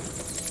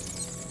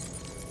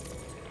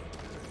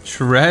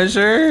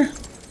 Treasure?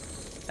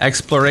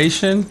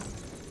 Exploration?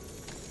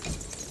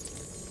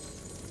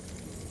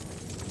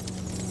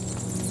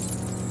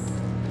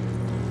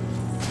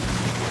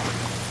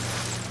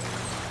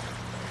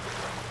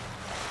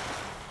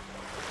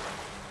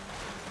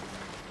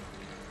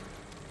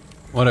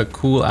 What a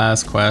cool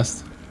ass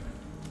quest.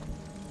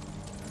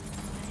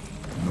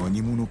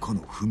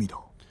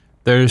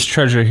 There's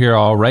treasure here,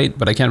 all right,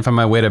 but I can't find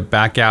my way to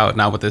back out,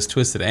 not with this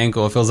twisted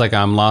ankle. It feels like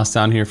I'm lost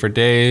down here for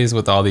days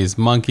with all these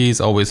monkeys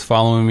always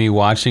following me,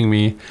 watching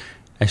me.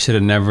 I should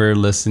have never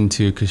listened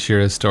to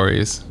Kashira's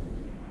stories.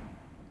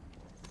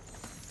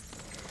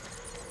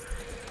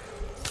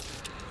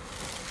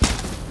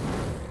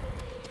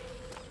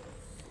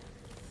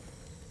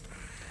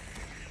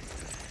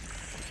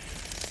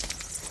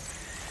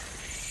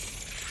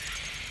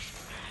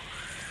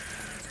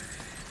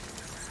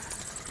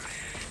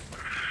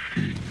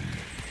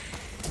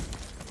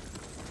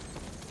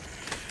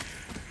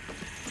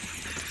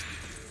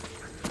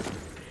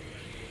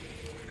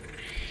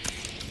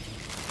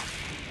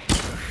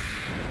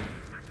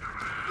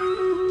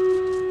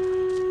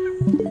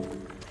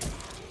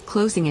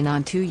 Closing in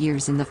on 2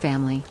 years in the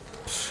family.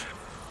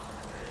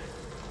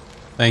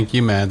 Thank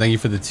you, man. Thank you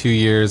for the 2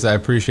 years. I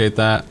appreciate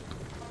that.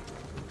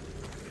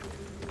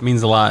 It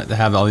means a lot to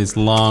have all these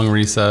long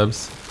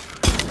resubs.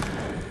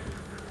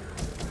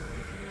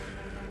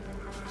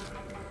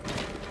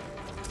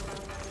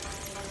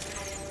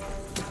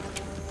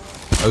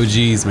 Oh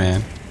geez,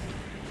 man.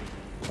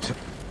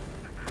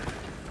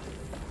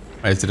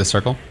 Alright, is it a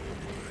circle?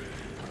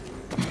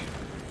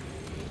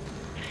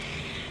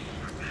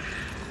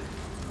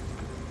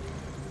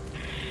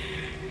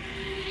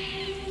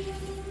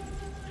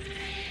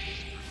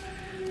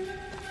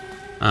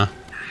 Huh.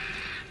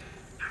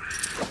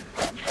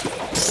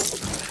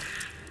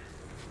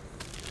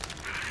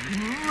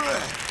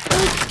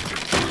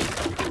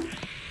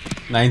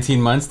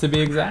 19 months to be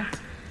exact.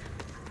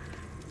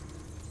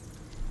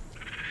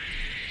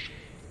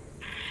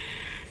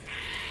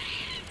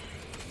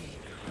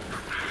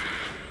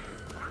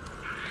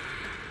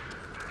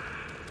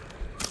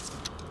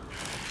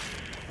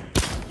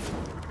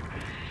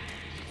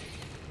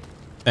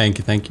 Thank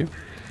you, thank you.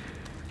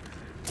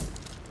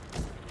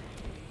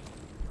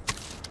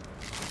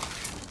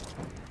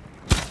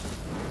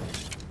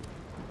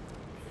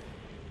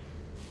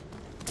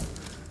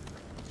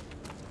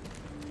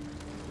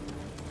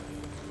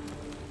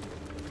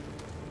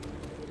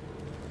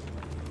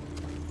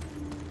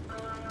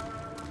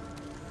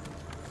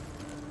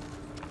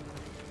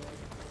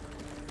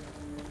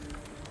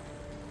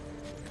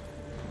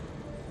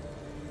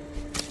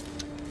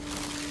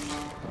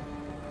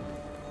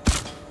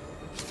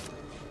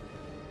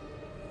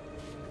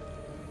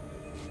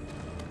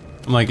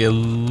 I'm like, it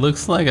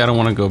looks like I don't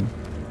want to go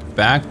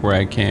back where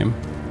I came.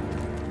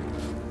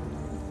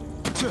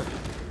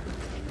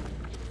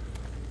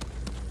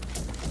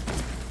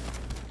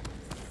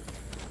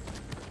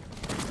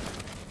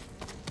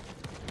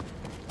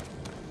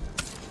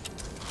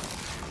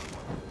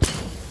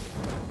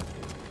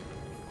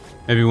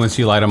 Maybe once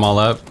you light them all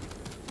up.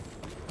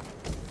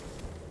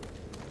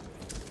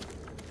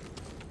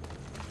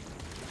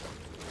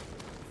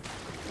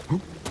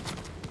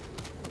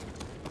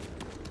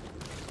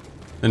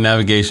 The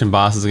navigation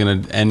boss is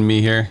gonna end me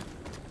here.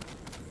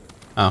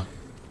 Oh.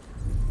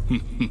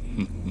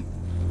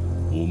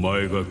 お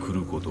前が来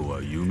ること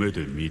は夢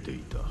で見てい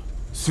た。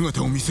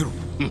姿を見せろ。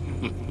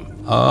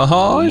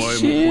Oh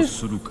shit.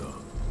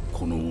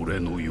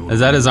 Is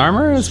that his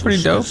armor? That's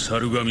pretty dope.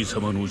 猿神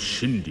様の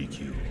神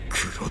力を。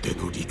黒手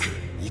の陸、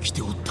生き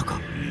ておったか。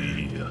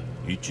いや、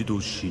一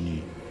度死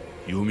に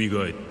蘇ったの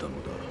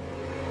だ。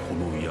こ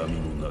の闇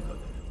の中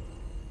で。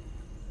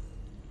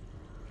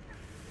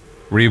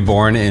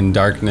Reborn in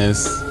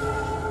darkness.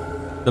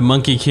 The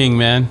Monkey King,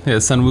 man. Yeah,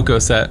 Sun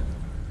Wukong set.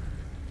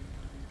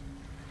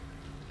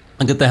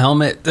 Look at the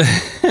helmet.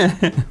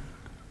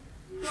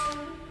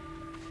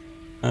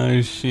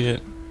 Oh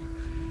shit.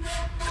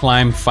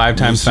 Climb 5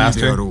 times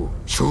faster.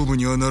 勝負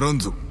にはならん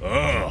ぞ。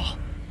ああ、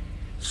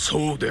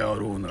そうであ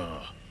ろうな。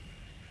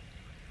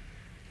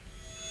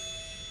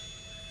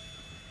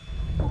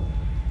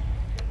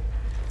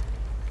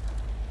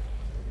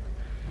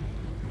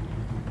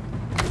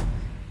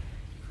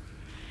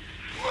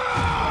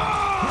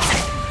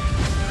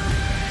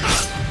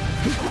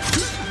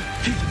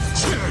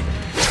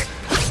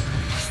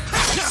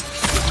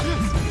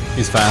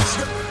He's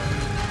fast.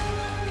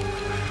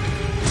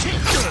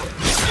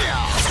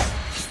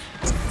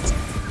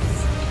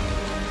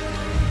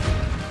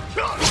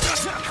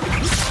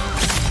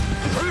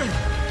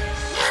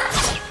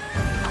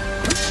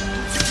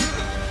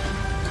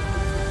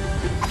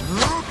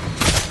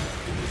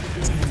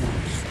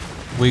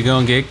 We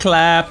gonna get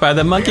clapped by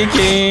the Monkey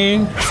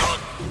King.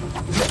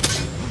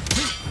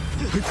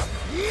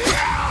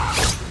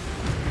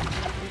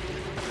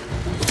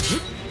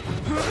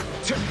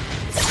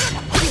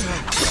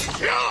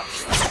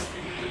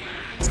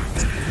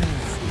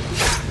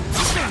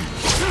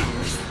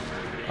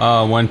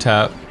 Oh, one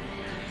tap.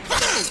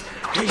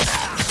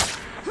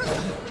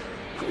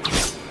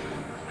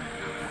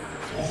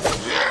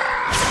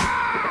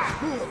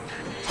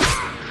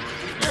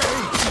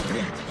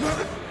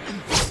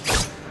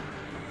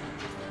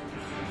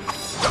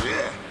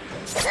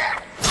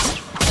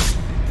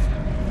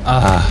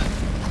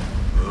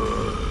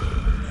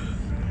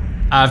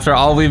 After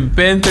all we've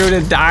been through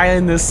to die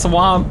in this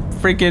swamp,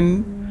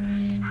 freaking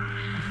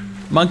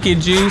monkey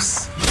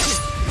juice.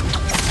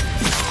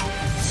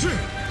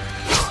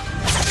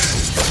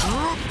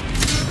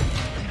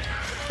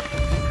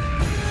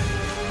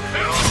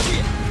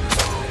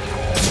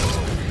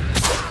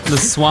 The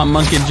swamp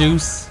monkey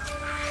juice.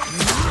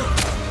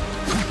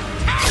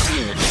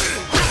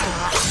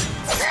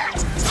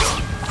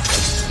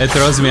 It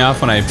throws me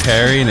off when I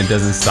parry and it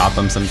doesn't stop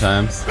him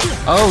sometimes.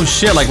 Oh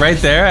shit, like right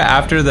there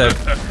after the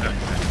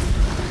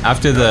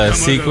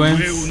sequence.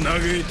 I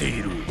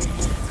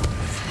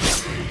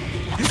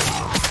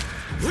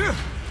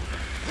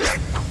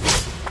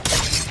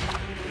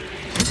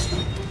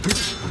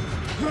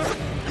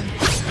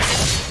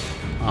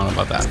don't know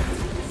about that.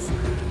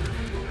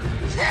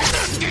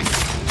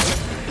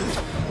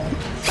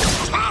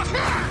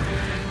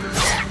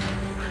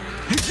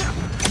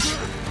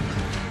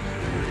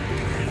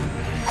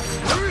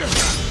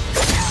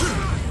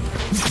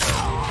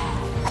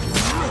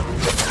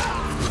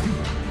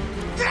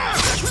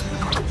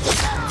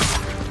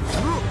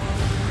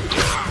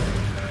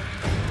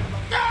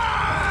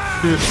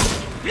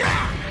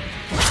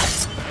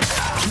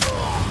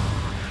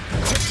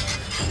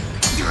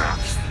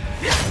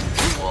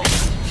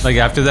 Like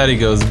after that he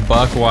goes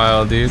buck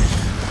wild, dude.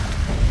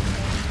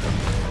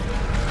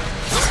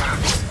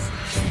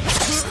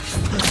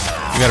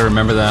 You gotta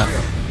remember that.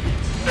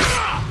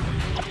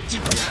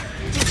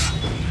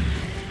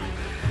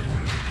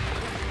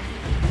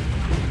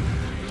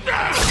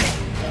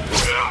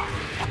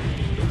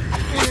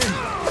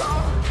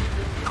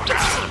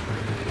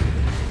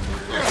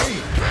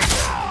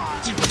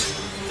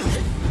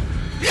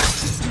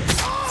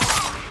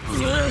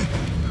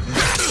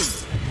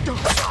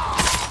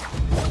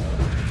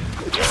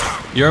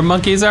 Your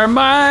monkeys are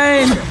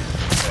mine!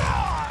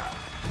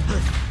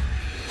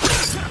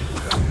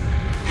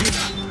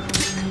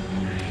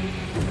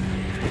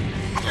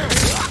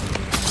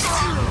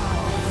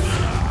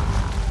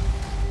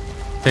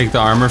 Take the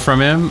armor from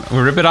him. We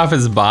rip it off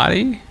his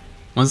body?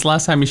 When's the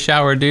last time you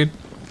showered, dude?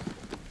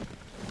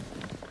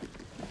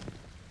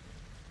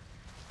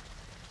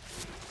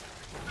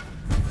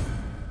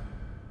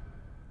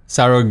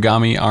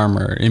 Sarogami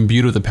armor,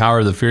 imbued with the power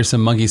of the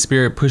fearsome monkey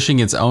spirit, pushing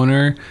its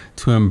owner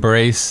to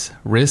embrace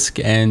risk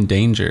and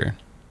danger.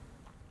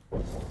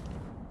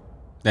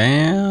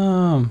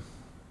 Damn.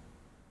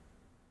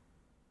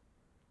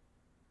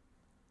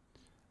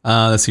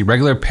 Let's see,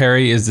 regular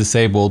parry is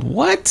disabled.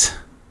 What?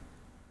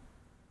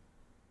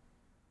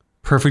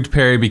 Perfect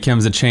parry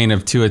becomes a chain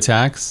of 2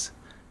 attacks,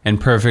 and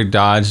perfect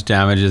dodge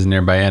damages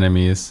nearby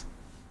enemies.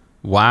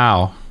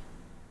 Wow.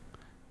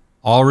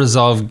 All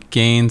resolve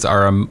gains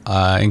are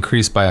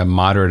increased by a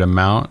moderate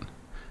amount.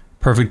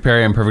 Perfect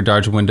parry and perfect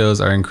dodge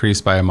windows are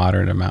increased by a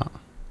moderate amount.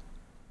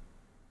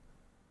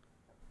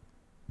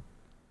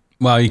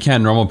 Wow, you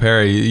can't normal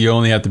parry. You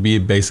only have to be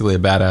basically a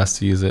badass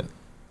to use it.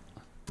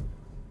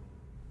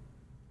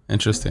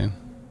 Interesting.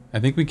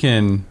 I think we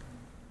can...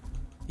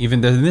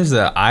 Even there's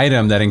an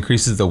item that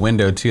increases the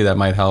window too that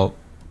might help.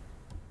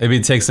 Maybe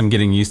it takes some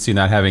getting used to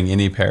not having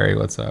any parry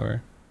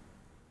whatsoever.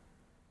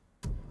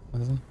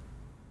 What is it?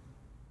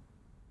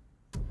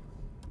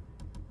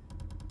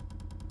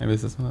 Maybe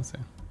it's this one, let's see.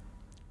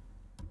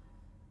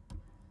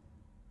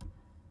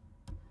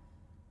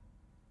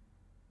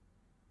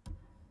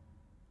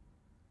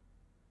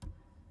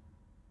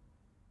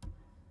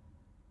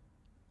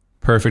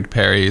 Perfect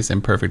parries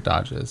and perfect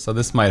dodges. So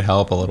this might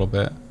help a little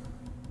bit.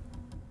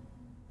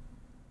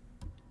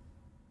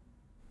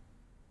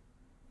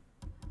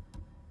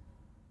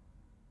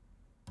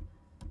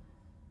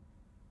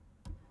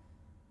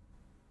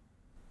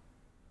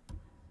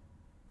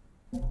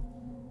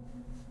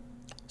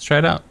 Let's try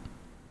it out.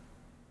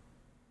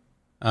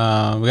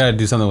 We gotta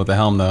do something with the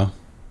helm though.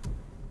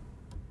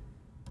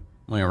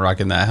 We ain't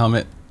rocking that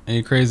helmet. Are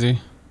you crazy?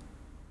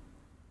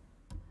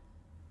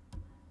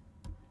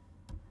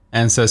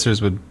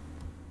 Ancestors would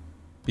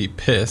be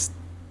pissed.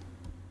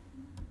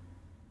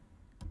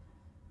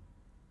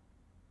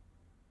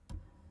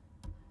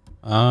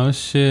 Oh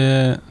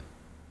shit.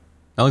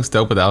 That looks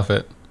dope with the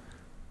outfit.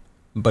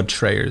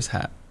 Betrayer's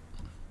hat.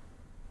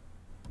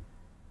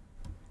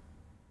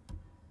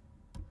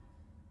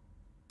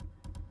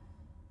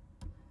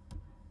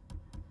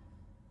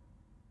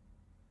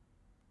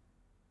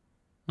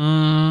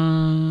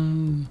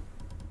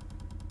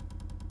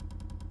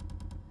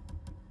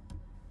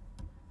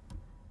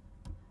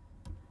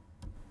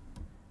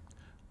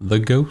 The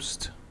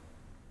ghost.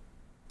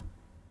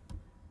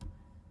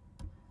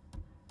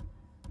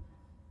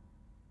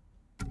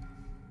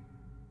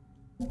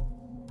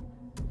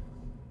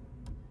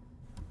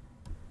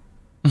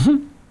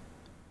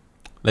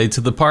 Late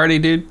to the party,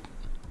 dude.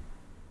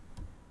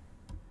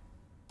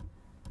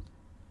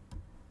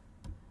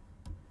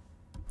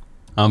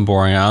 I'm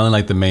boring. I only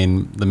like the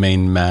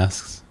main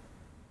masks.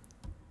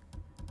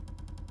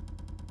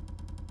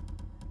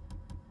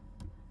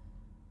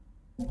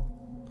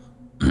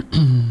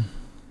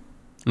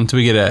 Until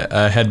we get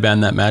a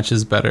headband that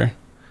matches better.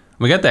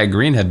 We got that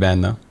green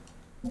headband though.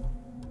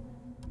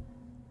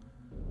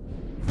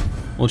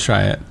 We'll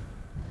try it.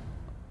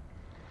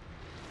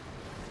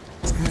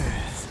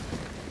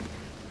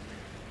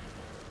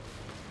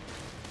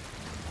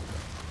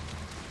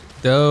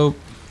 Dope.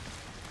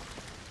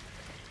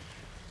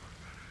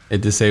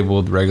 It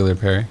disabled regular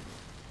parry.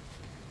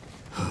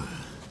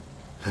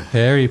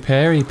 Parry,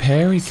 parry,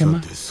 parry, come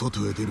on.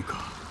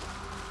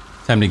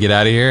 Time to get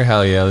out of here?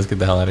 Hell yeah, let's get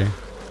the hell out of here.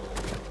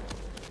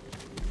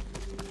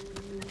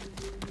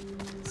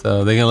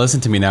 So they can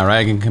listen to me now, right?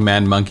 I can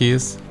command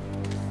monkeys.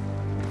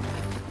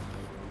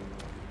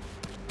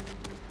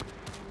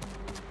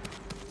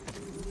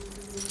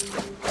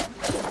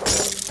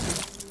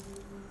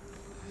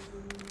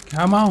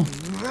 Come on.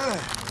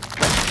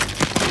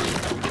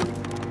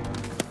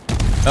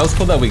 That was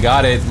cool that we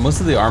got it. Most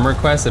of the armor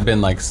quests have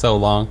been like so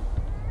long.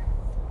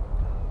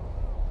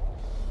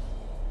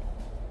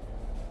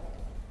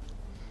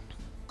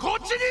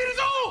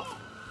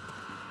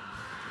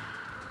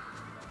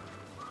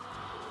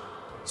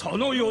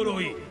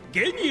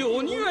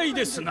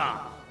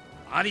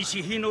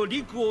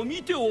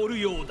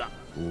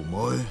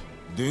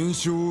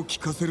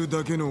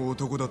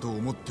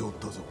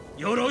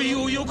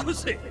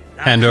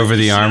 Hand over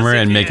the armor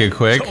and make it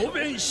quick.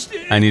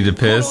 I need to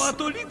piss.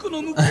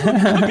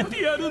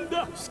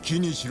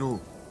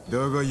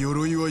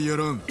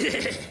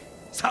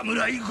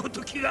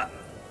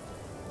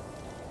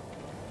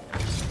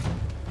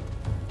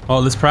 Oh,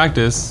 let's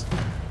practice.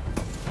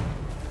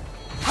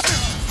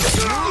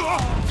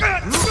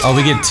 Oh,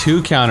 we get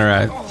 2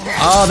 counteract.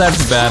 Oh, that's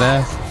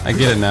badass. I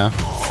get it now.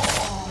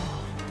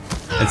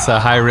 It's a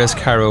high risk,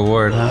 high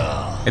reward,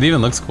 huh? It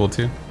even looks cool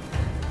too.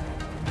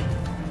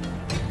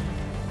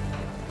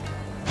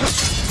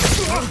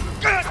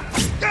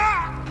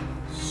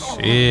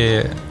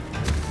 Shit.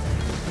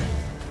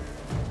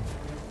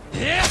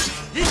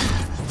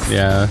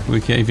 Yeah,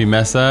 we can't if you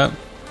mess up.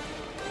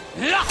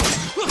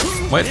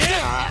 What?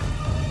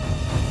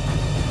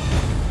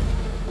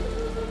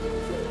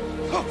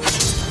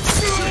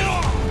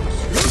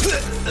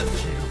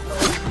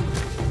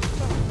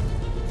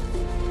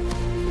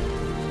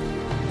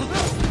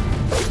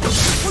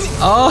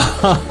 Oh!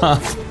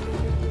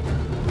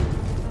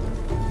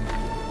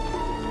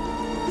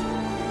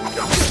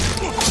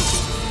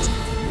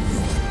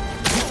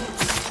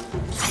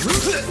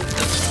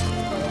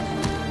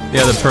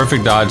 Yeah, the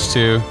perfect dodge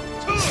too.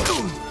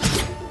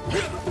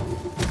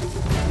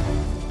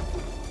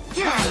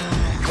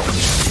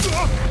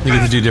 You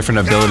get to do different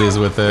abilities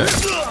with it.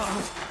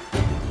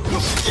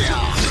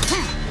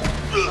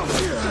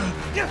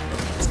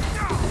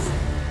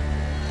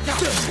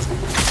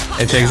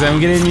 It takes I'm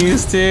getting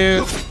used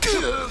to.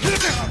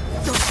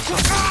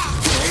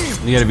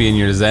 You gotta be in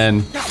your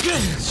zen.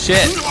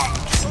 Shit.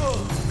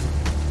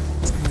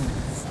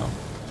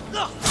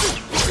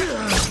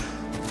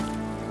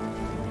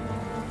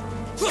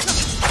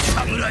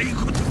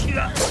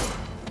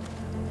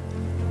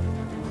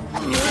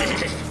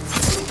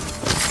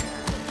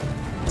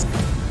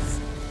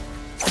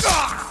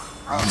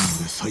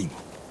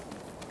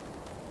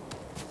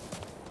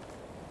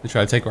 They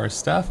try to take our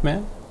stuff,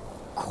 man.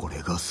 こ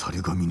れが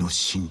猿神の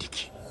神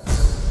力。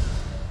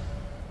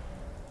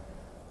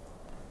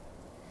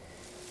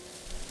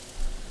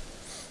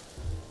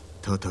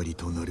たたり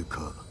となる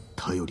か、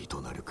頼り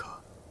となる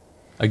か。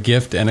A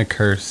gift and a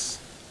curse.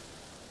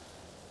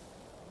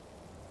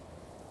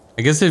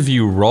 I guess if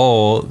you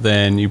roll,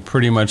 then you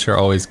pretty much are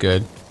always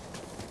good.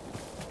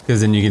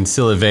 Because then you can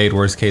still evade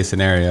worst case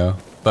scenario.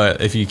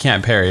 But if you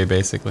can't parry,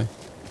 basically.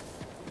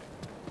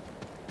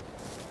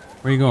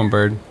 Where you going,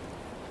 bird?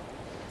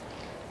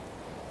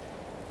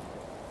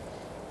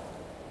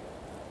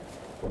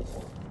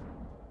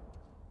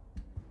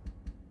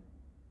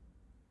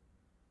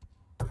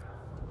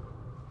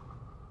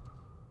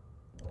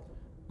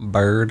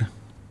 Bird.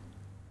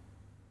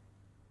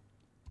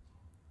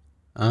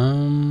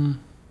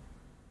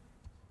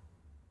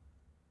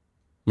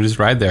 We just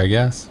ride there, I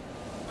guess.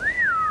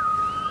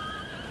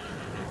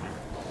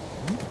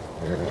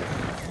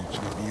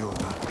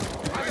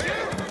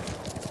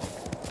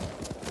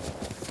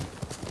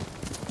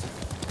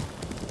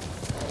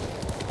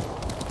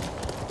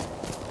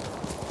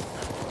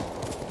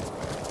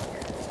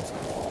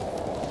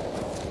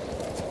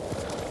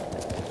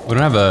 We don't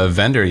have a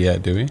vendor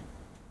yet, do we?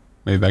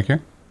 Maybe back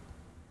here?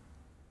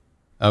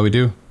 Oh, we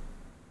do.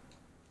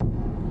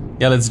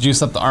 Yeah, let's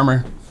juice up the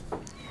armor.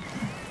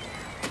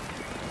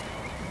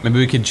 Maybe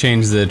we could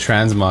change the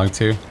transmog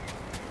too.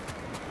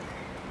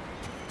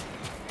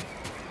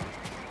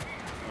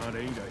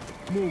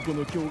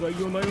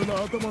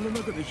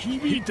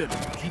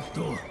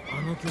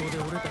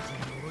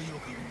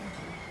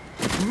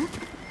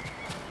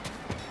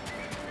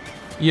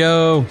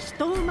 Yo!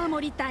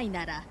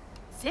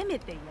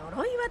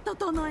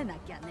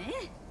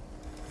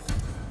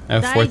 I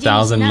have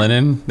 4,000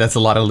 linen. That's a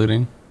lot of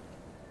looting.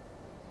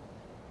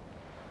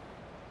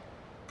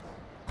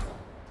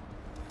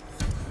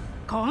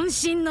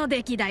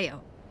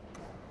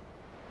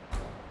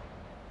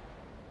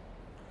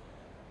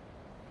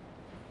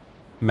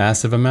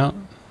 Massive amount?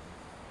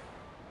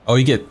 Oh,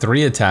 you get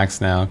 3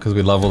 attacks now because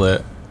we leveled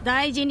it.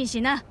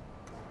 Yeah,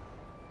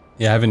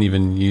 I haven't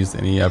even used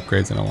any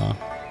upgrades in a while.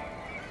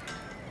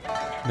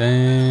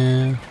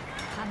 Damn.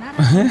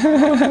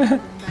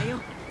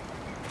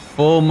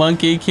 Full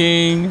Monkey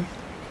King.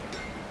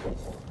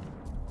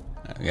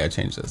 We gotta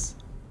change this.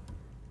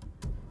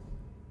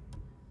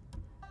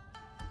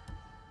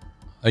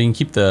 Oh, you can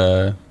keep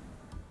the...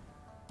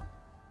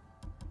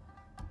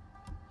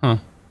 Huh.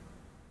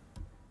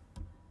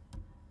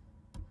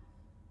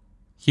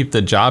 Keep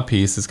the jaw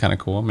piece is kind of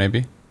cool,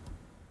 maybe.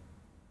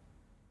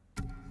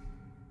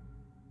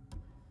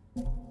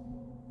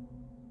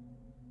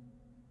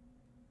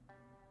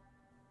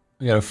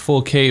 We got a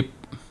full cape.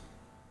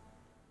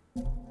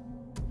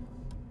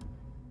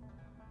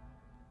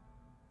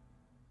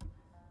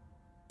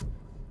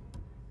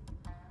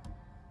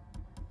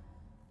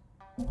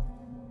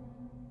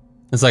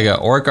 It's like an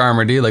orc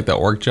armor, dude, like the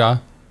orc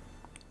jaw.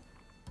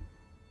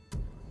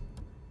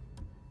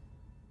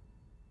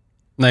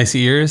 Nice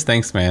ears,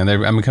 thanks, man.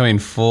 I'm becoming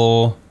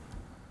full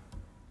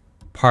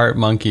part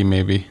monkey,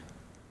 maybe.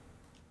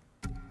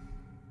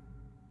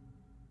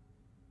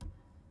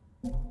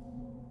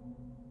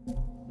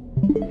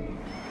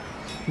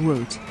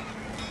 Root.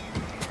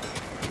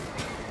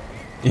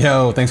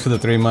 Yo, thanks for the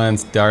 3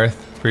 months, Darth.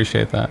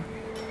 Appreciate that.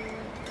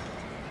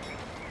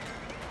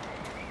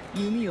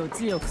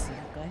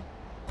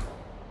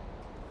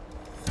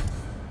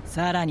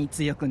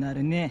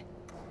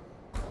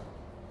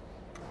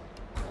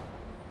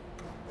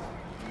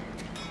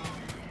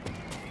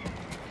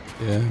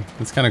 Yeah,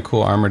 it's kind of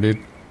cool armor, dude.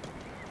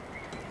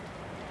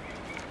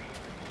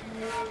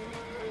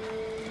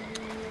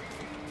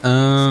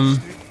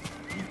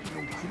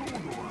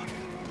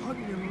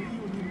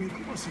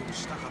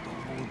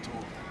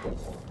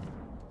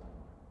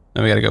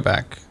 Now we gotta go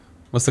back.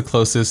 What's the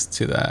closest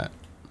to that?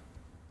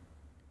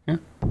 Here?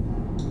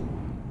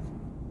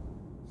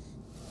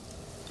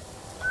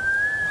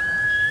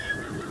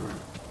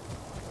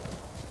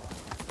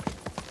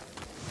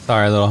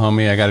 Sorry, little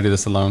homie, I gotta do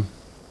this alone.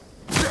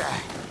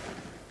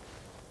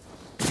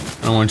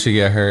 I don't want you to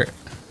get hurt.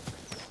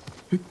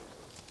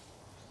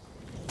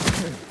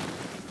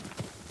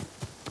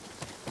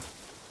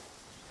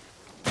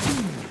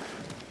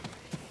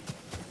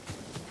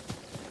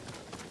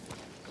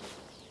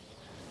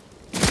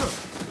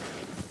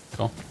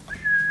 Cool.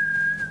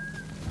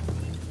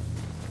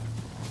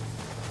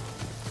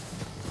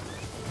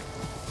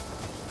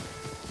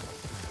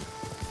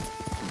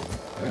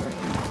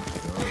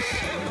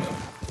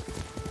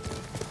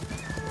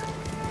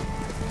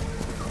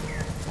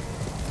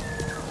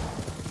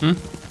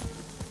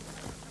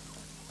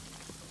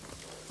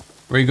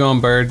 Where you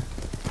going, bird?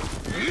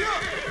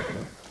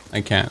 I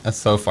can't. That's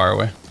so far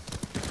away.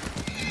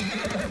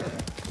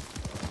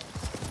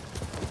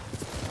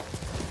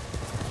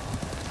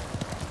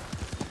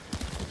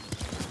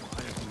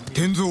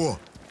 Tenzo.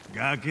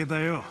 崖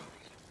だよ。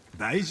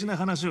大事な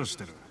話をし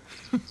てる。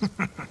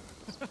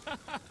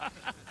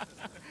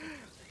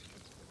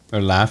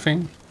They're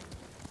laughing?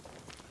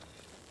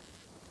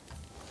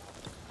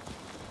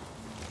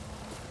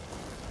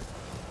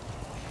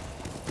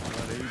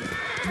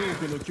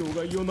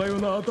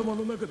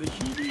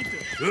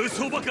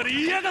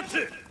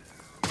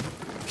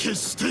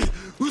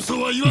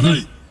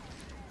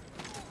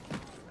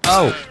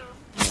 Oh!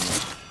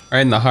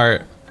 Right in the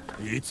heart.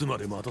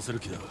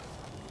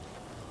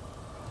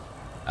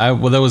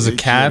 Well, there was the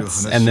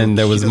cats, and then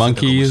there was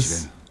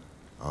monkeys.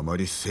 I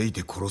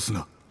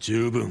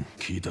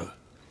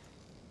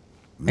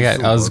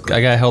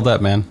got held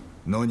up, man.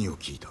 何を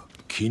聞いた？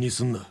気に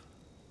すんな。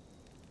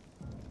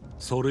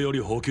それより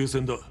補給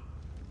船だ。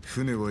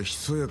船はひ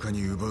そやか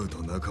に奪う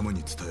と仲間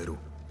に伝えろ。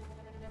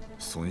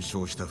損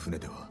傷した船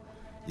では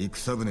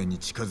戦船に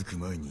近づく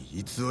前に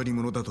偽り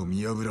者だと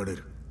見破られ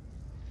る。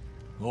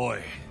おい、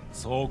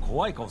そう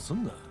怖い顔す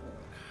んな。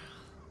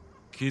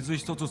傷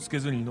一つつけ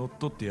ずに乗っ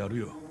取ってやる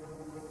よ。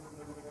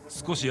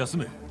少し休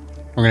め。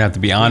We're gonna have to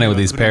be on it with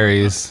these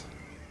parries.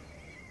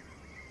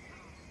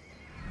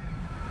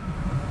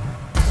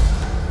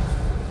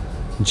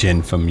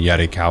 Jin from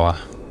Yarikawa.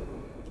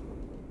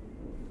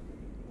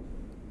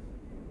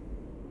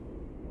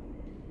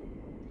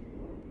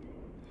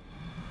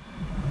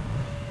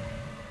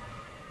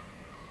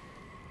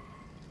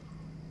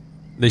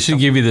 They should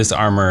give you this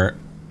armor.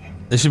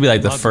 This should be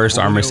like the first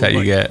armor set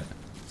you get.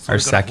 Or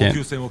second.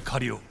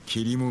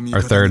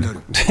 Or third.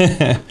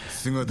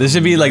 This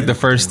should be like the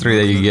first 3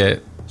 that you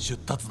get.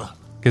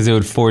 Because it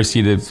would force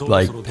you to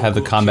like have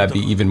the combat be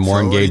even more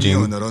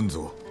engaging.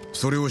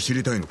 それを知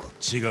りたいのか？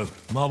違う。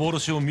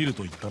幻を見る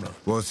と言ったな。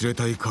忘れ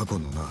たい過去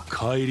のな。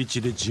返り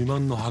血で自慢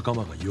の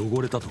袴が汚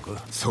れたと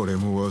か。それ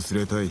も忘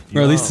れたい。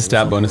Or at least the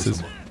stat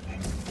bonuses.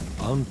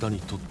 あんたに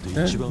とって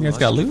一番 You guys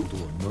got loot?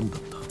 何だ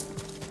った？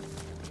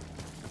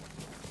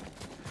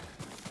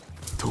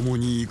共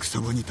に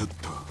戦場に立っ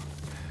た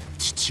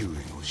父上の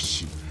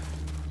死。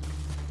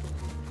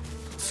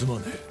すま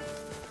ねえ。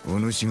お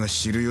主が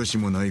知る由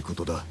もないこ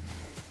とだ。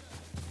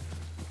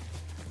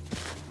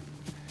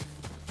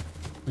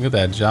Look at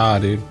that jaw,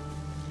 dude.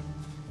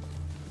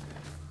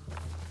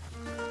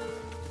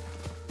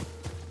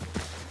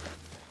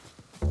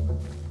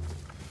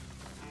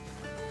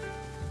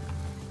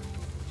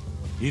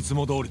 いつ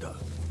も通りだ。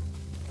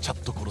ちゃっ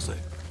と殺せ。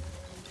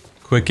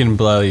Quick and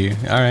bloody.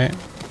 Alright.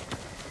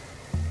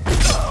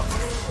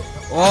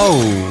 Whoa!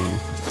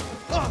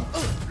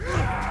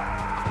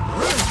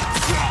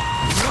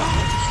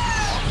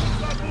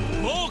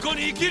 猛虎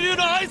に一流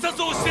の挨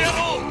拶をしてや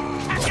ろう。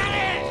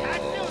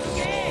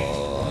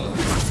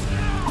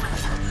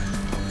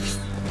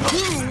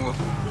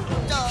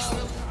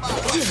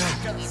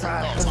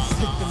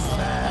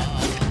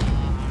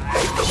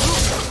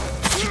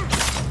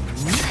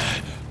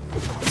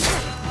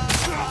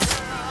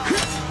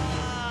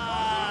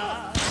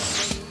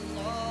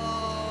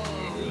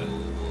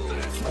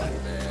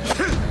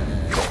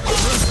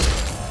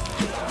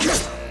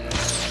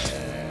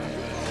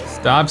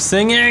Stop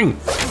singing!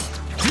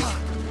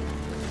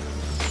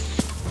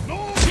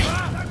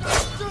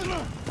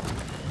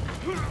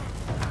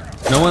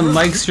 No one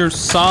likes your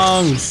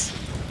songs.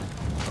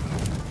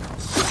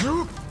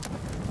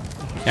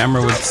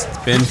 Camera would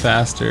spin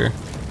faster.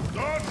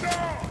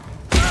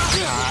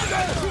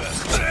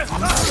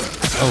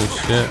 Oh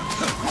shit.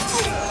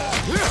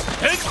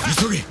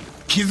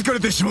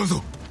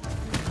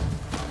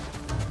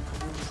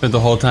 Spent the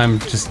whole time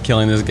just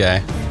killing this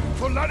guy.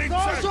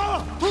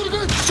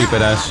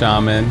 Stupid ass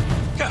shaman.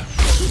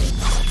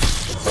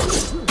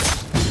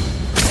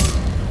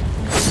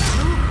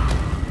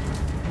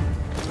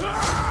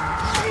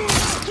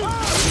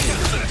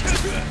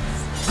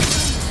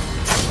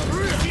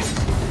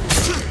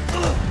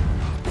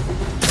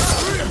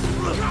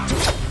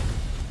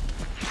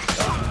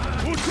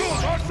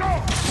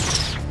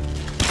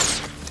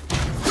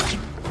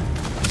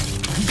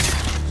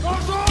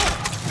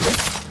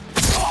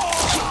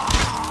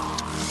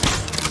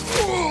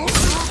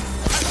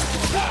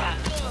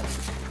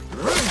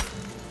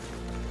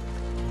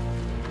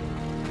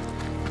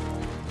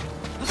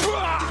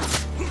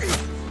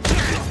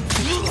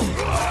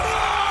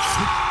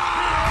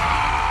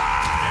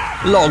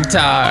 Log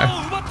tire.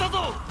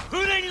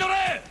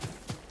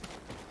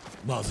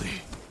 まずい。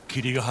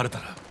霧が晴れた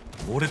ら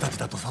俺たち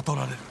だと悟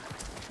られる。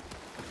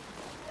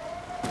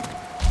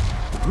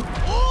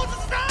大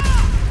筒だ！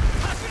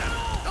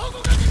ど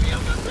こかに身を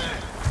隠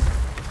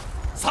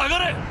せ！下が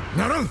れ！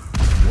ならん！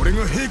俺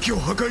が兵器を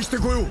破壊して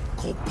こよう。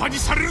こっぱに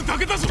されるだ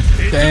けだぞ。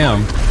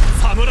 Damn.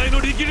 侍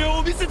の力量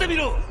を見せてみ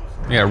ろ。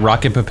 We got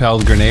rocket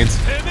propelled grenades.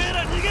 てめえ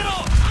ら逃げろ！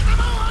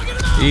頭を上げ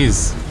るな！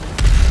 Jeez.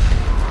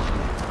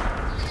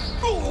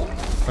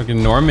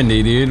 Fucking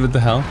Normandy, dude. What the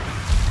hell?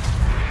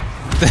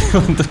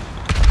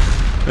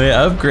 They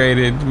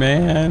upgraded,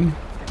 man.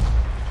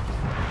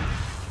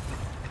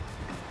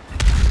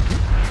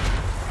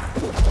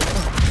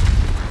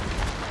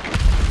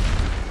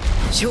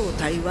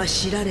 態は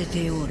知られ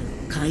ておる。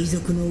海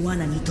賊の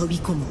罠に飛び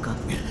込むか。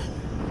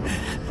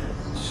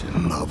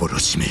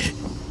幻め。己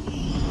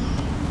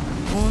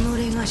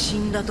が死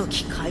んだ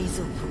時、海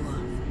賊は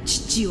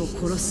父を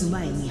殺す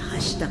前に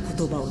発した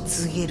言葉を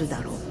告げる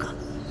だろうか。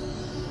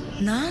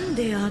何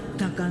であっ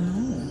たかのう。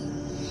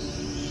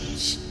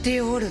知って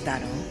おるだ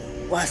ろ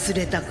う。忘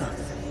れたか。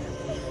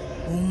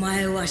お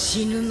前は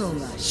死ぬの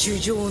が主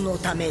情の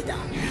ためだ。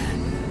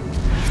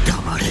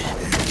黙れ。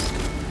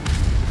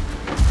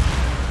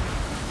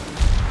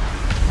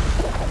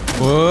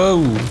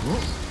Whoa.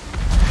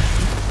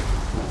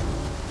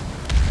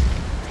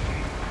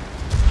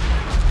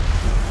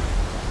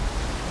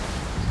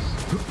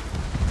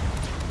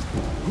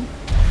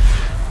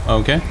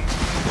 Okay.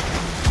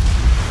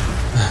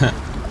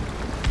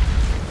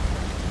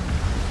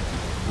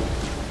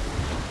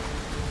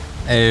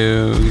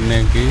 Oh,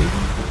 no good.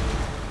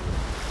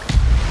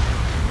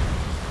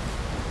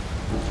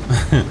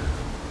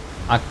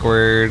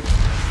 Awkward.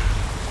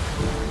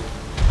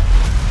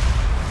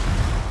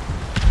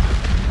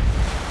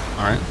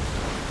 All right.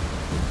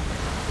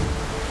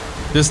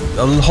 Just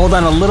hold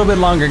on a little bit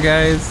longer,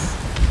 guys.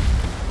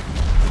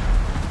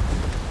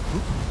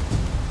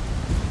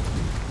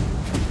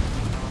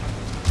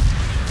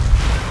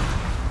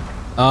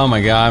 Oh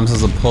my god, I'm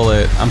supposed to pull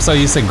it. I'm so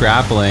used to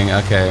grappling.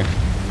 Okay.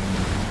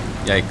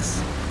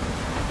 Yikes.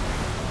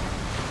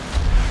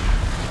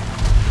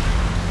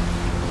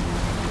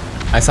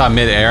 I saw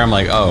mid-air, I'm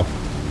like, oh.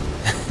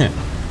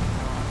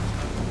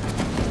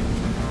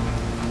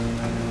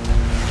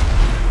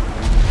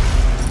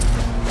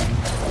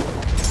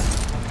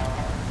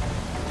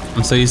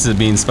 I'm so used to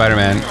being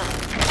Spider-Man.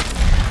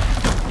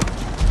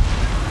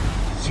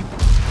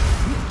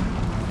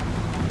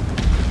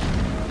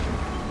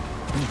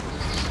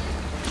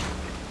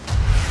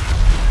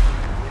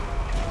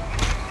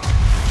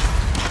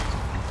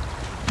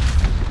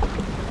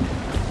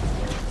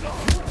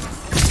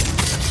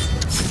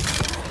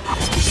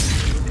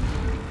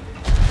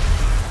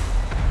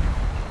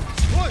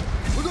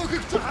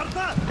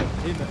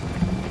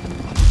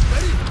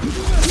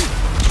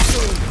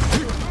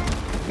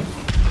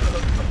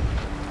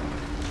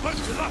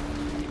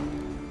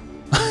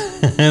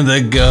 The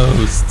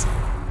ghost.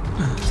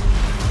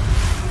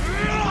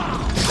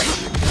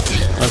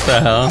 What the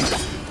hell?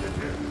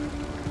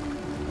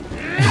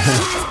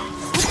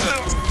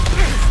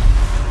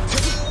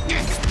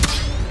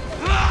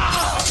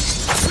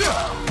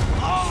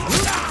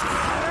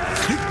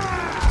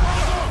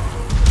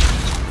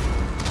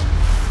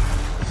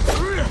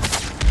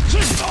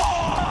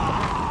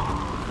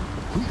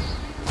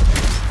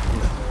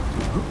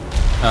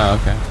 Oh,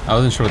 okay. I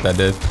wasn't sure what that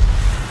did.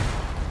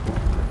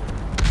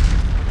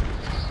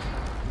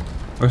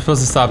 We're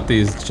supposed to stop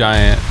these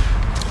giant...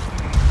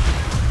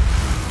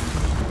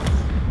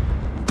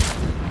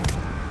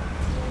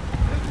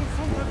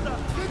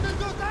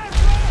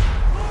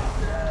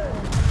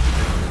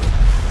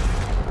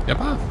 Get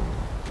off.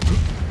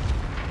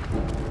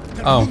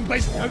 Oh. Do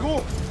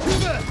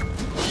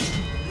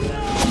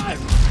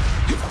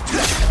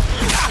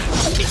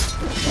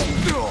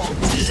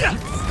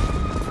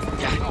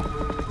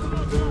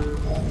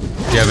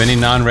you have any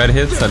non-red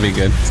hits? That'd be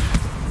good.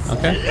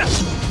 Okay.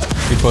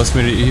 He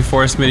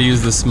forced me to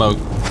use the smoke.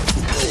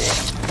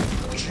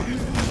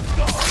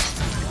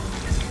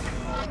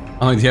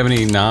 Oh, do you have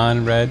any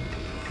non-red?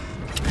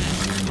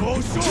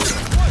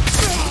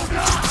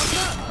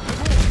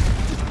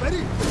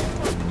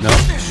 No,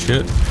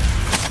 shit.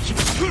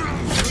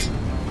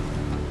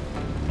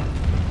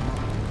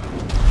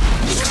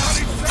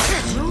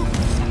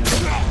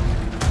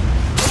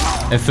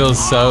 It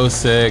feels so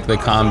sick, the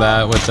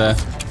combat with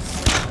the...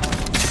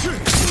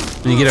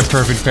 When you get a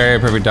perfect parry, a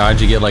perfect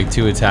dodge, you get like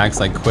 2 attacks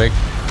like quick.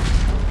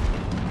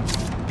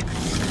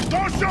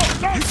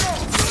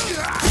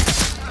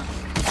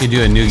 You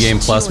do a new game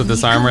plus with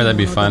this armor, that'd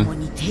be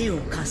fun.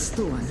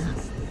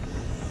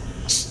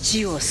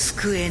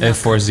 It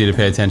forces you to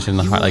pay attention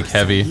like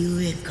heavy.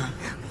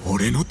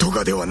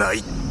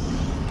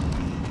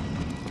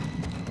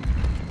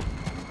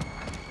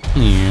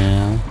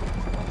 Yeah.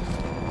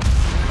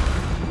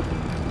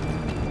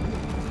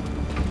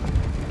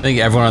 I think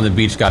everyone on the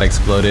beach got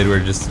exploded. We're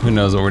just, who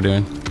knows what we're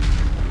doing.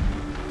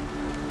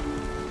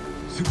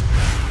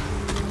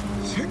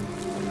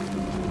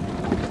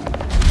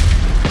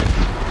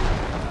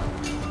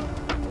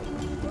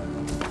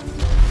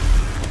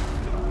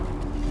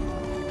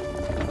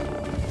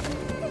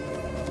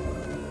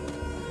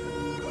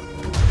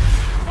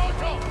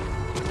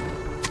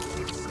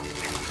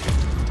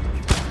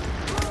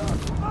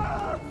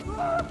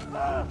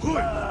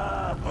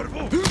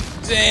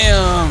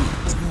 Damn!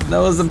 That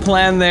was the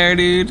plan there,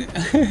 dude.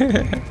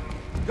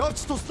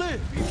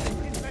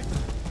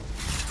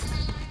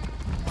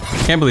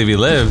 Can't believe he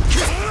lived.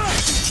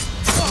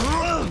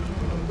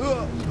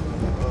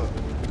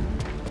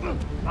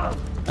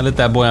 I lit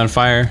that boy on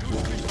fire.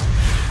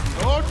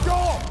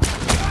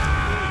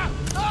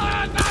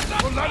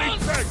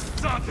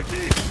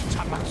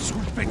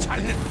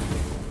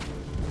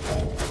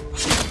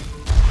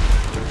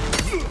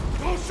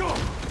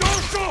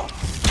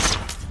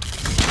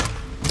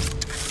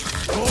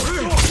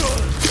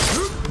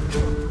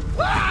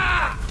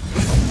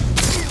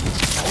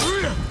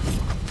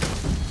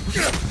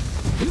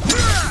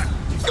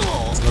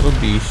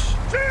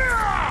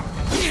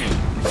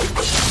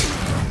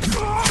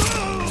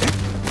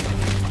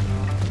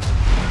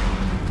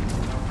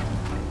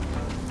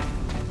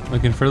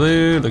 Looking for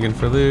loot, looking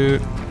for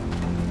loot.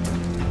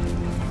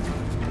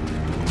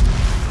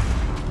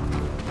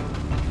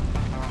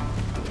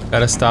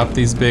 Gotta stop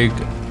these big...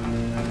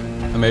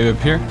 maybe up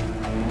here?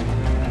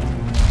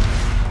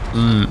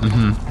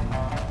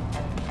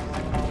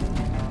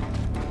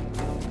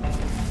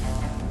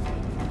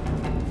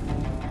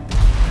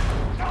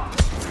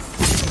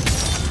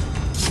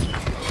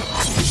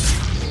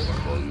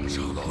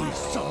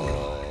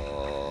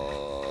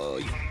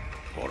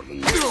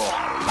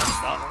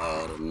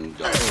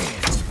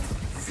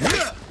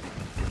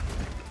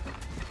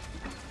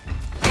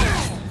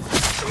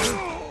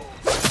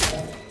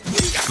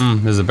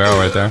 There's a barrel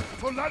right there.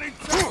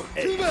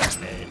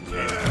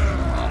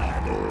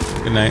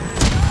 Good night.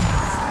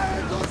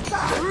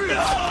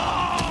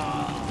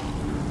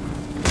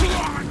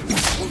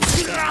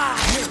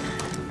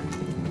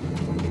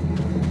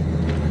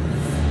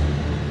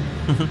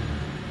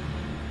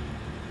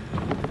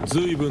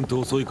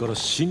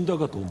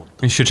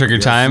 You should check your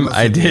time.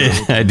 I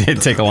did. I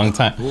did take a long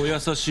time.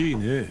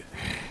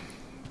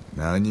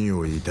 何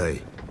を言いた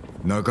い？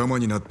仲間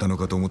になったの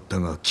かと思った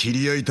が、切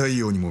り合いたい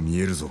ようにも見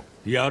えるぞ。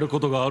やるこ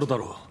とがあるだ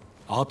ろ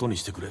う。後に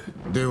してくれ。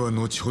では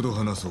後ほど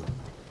話そう。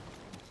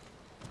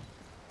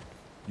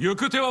行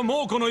く手は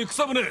猛虎の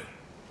戦船。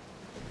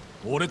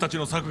俺たち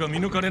の策が見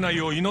抜かれない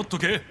よう祈っと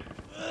け。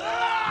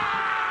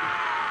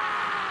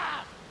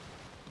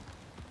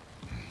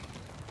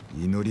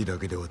祈りだ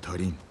けでは足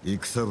りん。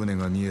戦船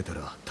が見えた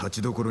ら立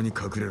ちどころに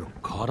隠れろ。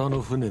空の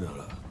船なら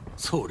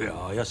そりゃ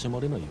怪しま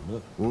れないよ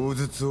な。大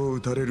筒を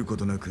撃たれるこ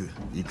となく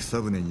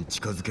戦船に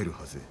近づける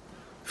はず。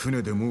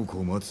船で猛虎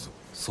を待つぞ。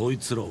そい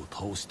つらを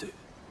倒して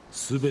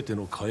全て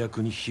の火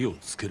薬に火を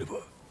つければ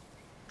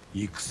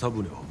戦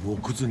船は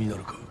木図にな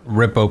るか。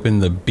 Rip open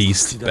the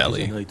beast 口だけ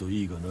じゃ belly. ないと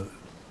いいがな。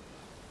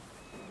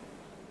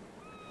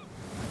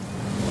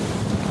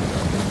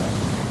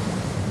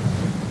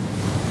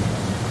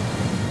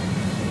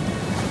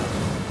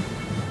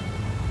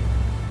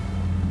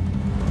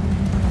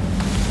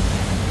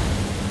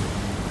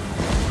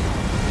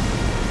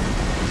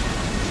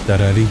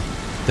Da-da-dee,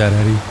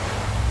 da-da-dee.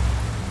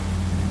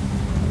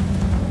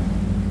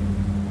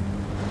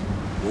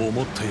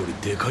 思ったより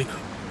でかいな。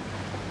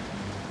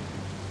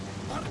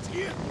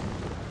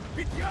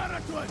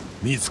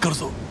見つかる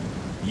ぞ。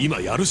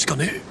今やるしか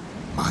ねえ。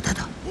まだ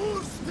だ。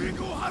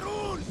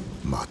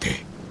待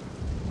て。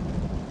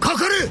か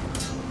かれ。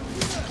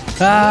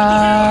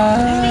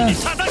Ah! 海に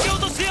叩き落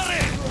としてやれ。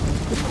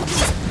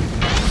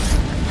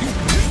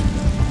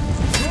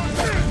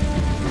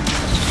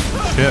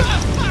Shit.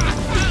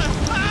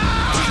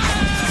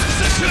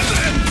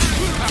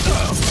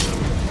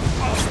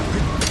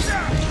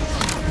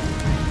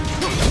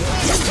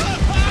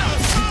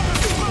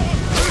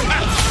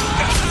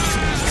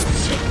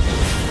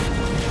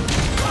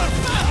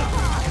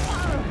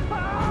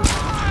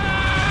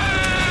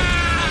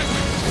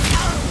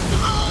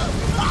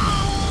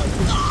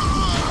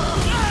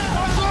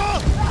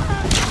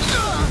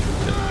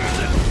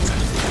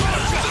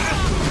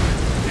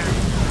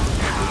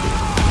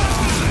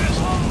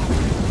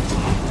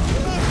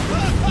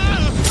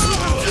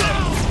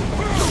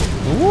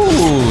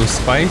 Ooh,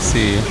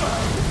 spicy.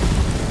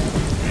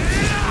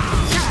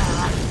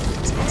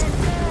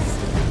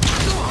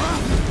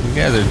 You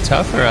guys are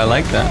tougher, I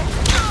like that.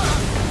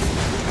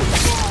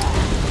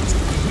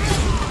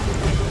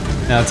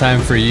 Now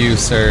time for you,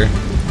 sir.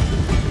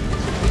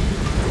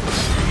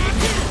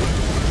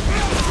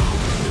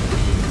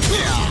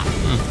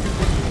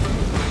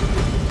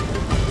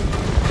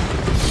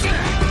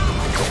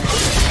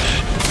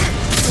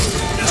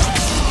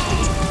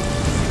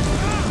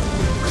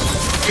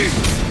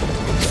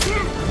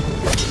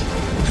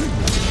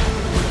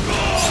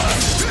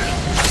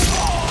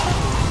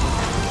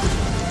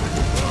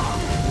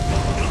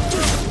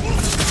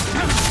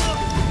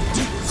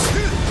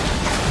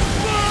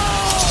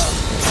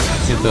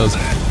 Get those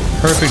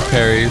perfect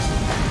parries.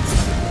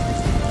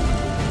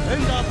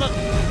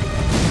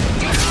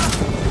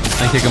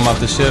 And kick him off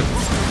the ship.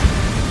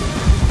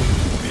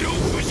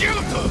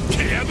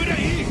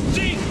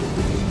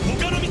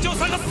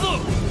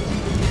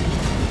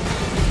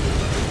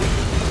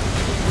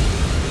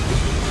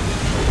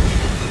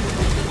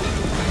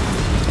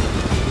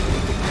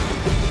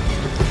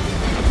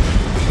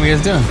 What are you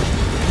guys doing?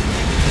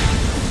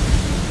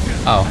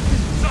 Oh.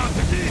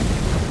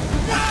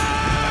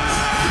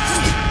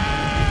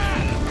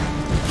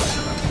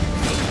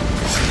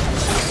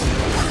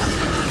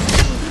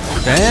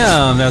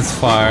 Damn, that's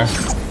far.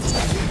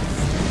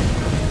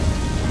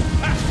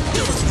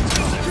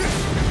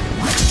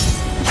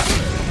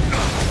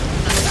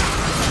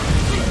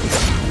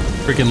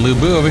 Freaking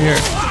Lubu over here.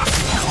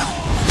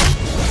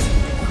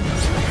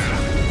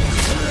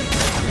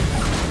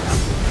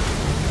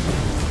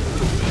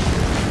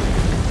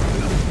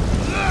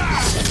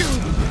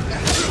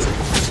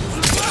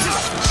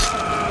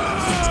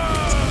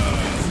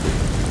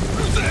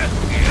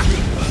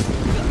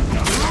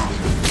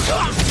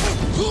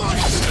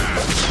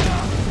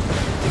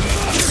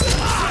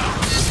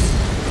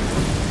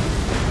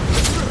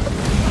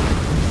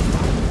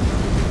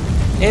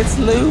 It's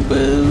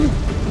Lubu.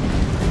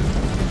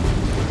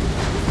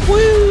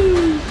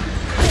 Woo!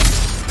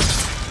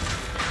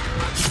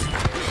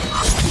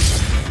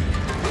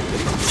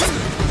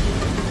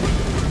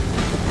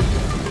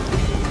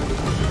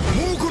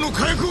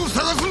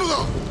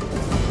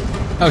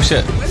 Oh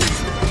shit.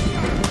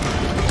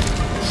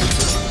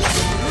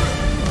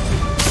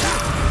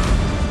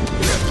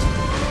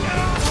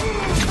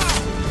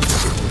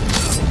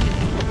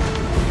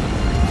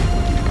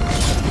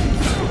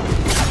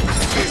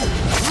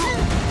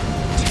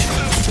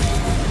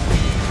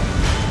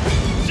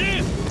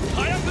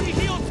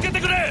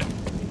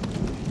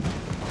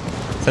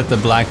 Set the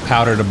black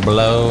powder to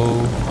blow.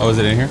 Oh, is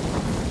it in here?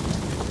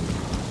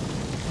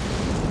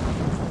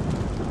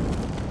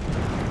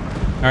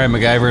 All right,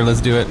 MacGyver,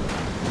 let's do it.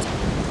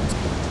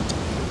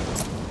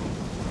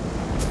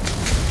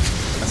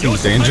 That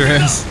seems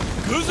dangerous.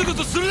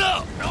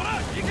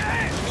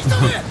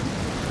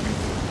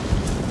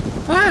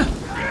 Ah!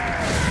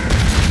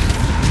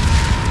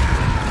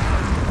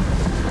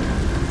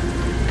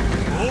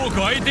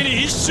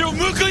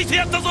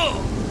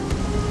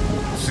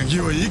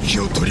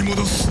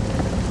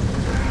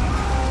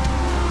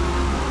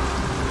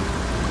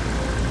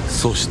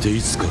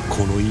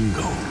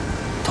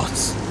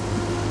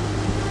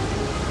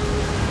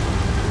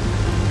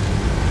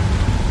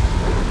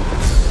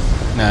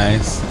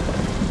 Nice.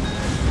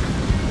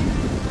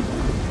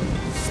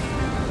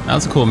 That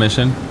was a cool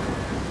mission.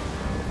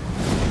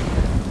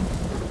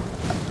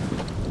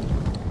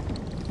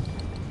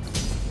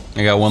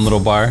 I got one little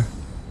bar.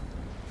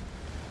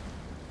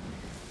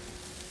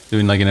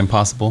 Doing like an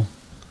impossible.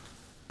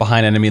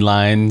 Behind enemy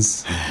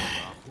lines.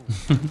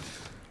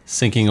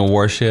 Sinking a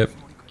warship.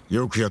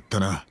 よくやった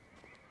な。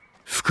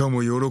不可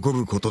も喜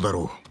ぶことだ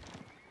ろ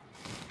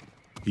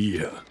う。い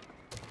や、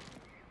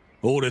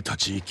俺た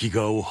ち生き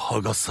顔を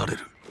剥がされる。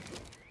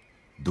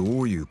ど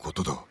ういうこ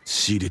とだ。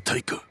知りた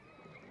いか。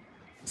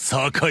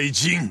堺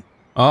人。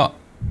あ。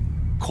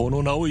こ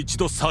の名を一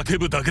度叫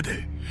ぶだけ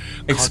で。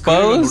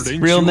Exposed?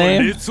 Real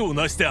name? 列を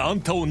なしてあん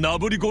たをな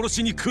ぶり殺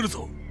しに来る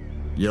ぞ。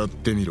やっ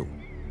てみろ。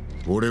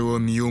俺は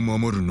身を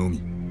守るの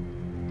み。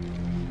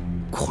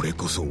これ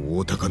こそ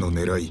大鷹の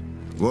狙い。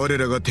我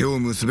らが手を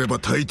結べば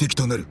大敵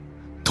となる。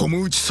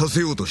共打ちさせ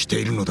ようとして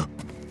いるのだ。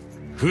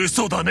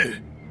嘘だ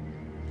ね。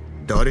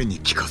誰に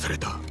聞かされ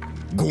た。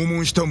拷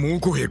問した猛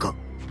虎兵か。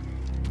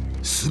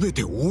全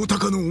て大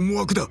鷹の思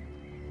惑だ。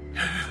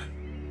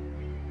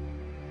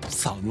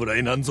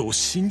侍なんぞを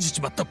信じ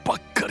ちまったば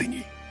っかり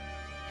に。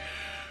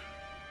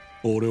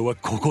俺は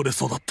ここで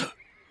育った。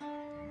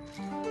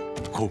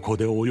ここ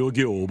で泳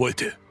ぎを覚え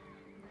て、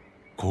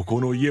ここ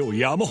の家を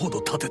山ほ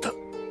ど建てた。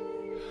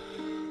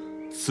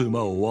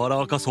妻を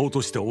笑かそう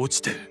として落ち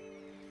て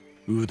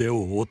腕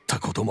を折った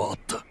こともあっ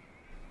た。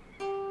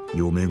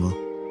嫁が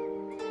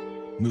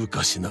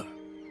昔な、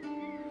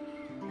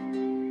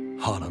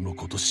原の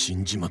こと死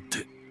んじまっ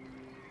て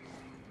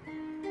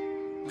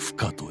フ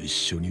カと一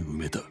緒に埋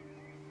めた。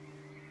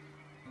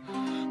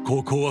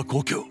ここは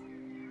故郷、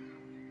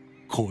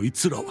こい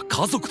つらは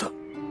家族だ。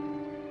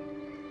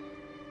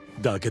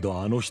だけ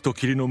どあの人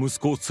きりの息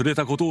子を連れ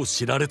たことを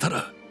知られた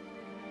ら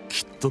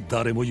きっと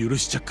誰も許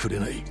しちゃくれ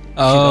ない。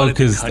Oh,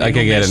 because I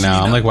can get it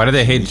now. I'm like, why do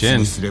they hate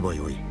Jin?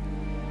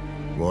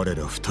 我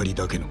ら二人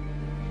だけの。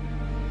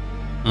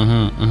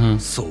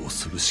そう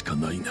するしか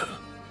ないな。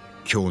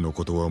今日の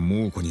ことは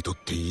猛虎にとっ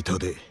て痛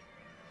で、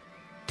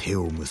手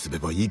を結べ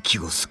ば息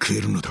を救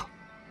えるのだ。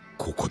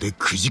ここで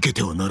くじけ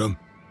てはならん。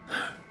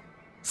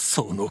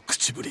その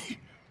口ぶり、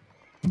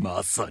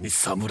まさに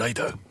侍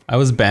だ。I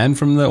was banned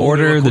from the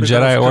order, the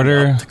Jedi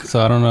order, so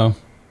I don't know.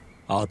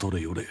 後で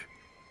よれ。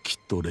き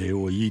っと礼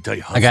を言いた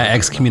いはず。 I got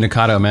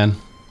excommunicado, man.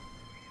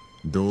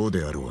 どう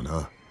であろう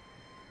な。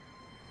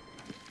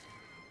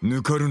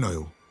抜かるな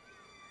よ。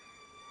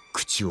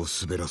口を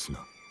滑らすな。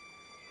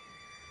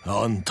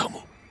あんた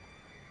も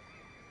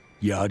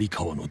槍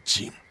川の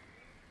陣。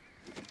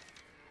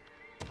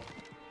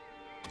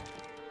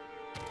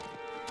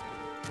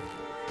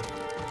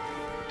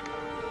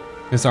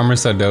This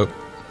armor's so dope.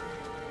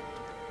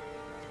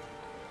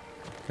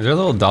 Is there a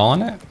little doll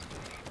on it?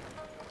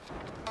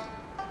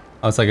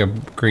 Oh, it's like a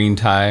green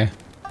tie.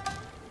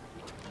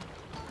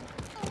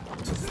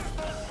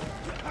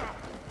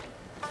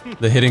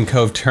 The Hidden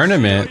Cove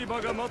tournament.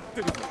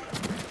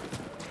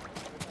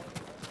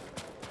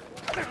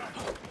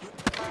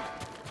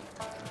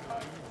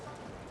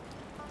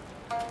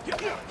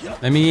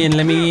 Let me in,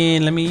 let me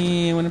in, let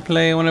me in. Wanna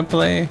play, wanna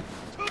play.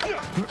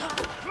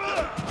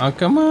 Oh,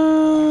 come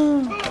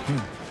on.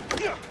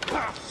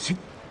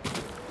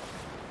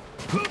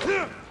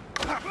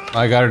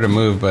 I got her to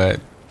move, but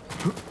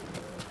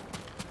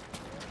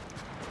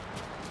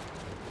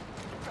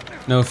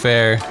no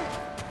fair.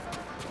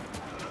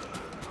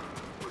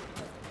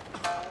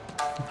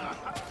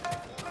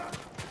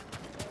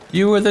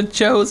 You were the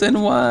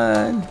chosen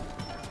one.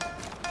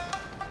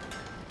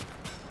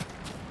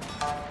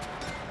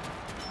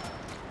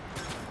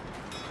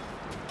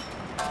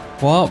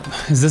 Well,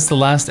 is this the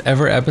last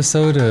ever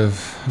episode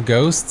of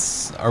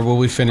Ghosts, or will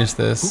we finish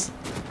this?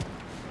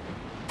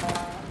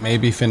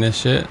 Maybe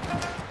finish it.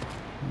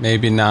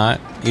 Maybe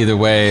not. Either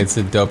way, it's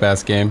a dope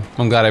ass game.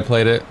 I'm glad I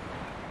played it.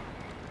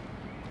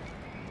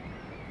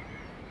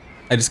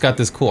 I just got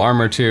this cool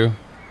armor too.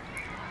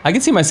 I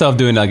can see myself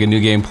doing like a new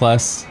game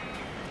plus.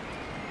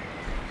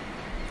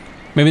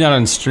 Maybe not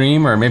on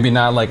stream or maybe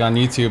not like on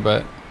YouTube,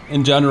 but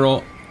in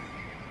general.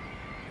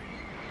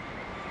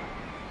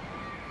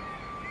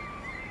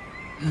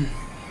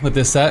 With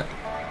this set,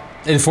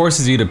 it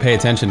forces you to pay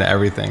attention to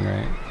everything,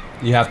 right?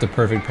 You have to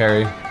perfect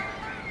parry.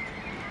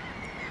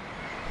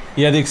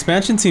 Yeah, the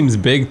expansion seems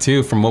big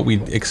too from what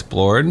we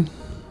explored.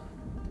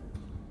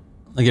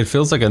 Like it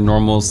feels like a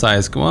normal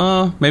size,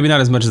 well, maybe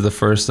not as much as the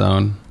first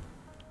zone.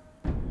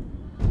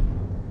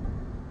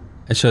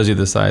 It shows you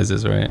the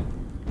sizes, right?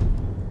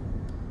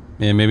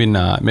 Yeah, maybe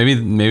not.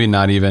 Maybe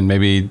not even.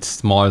 Maybe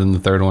smaller than the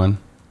third one.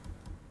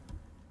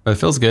 But it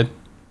feels good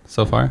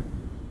so far.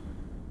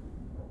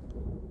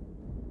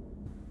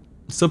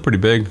 Still pretty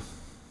big.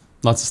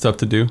 Lots of stuff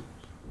to do.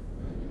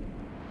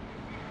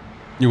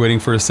 You're waiting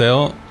for a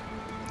sale?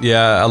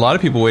 Yeah, a lot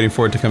of people waiting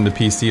for it to come to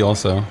PC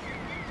also.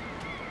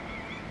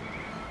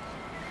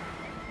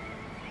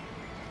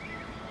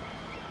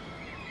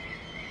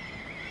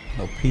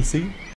 Oh, PC?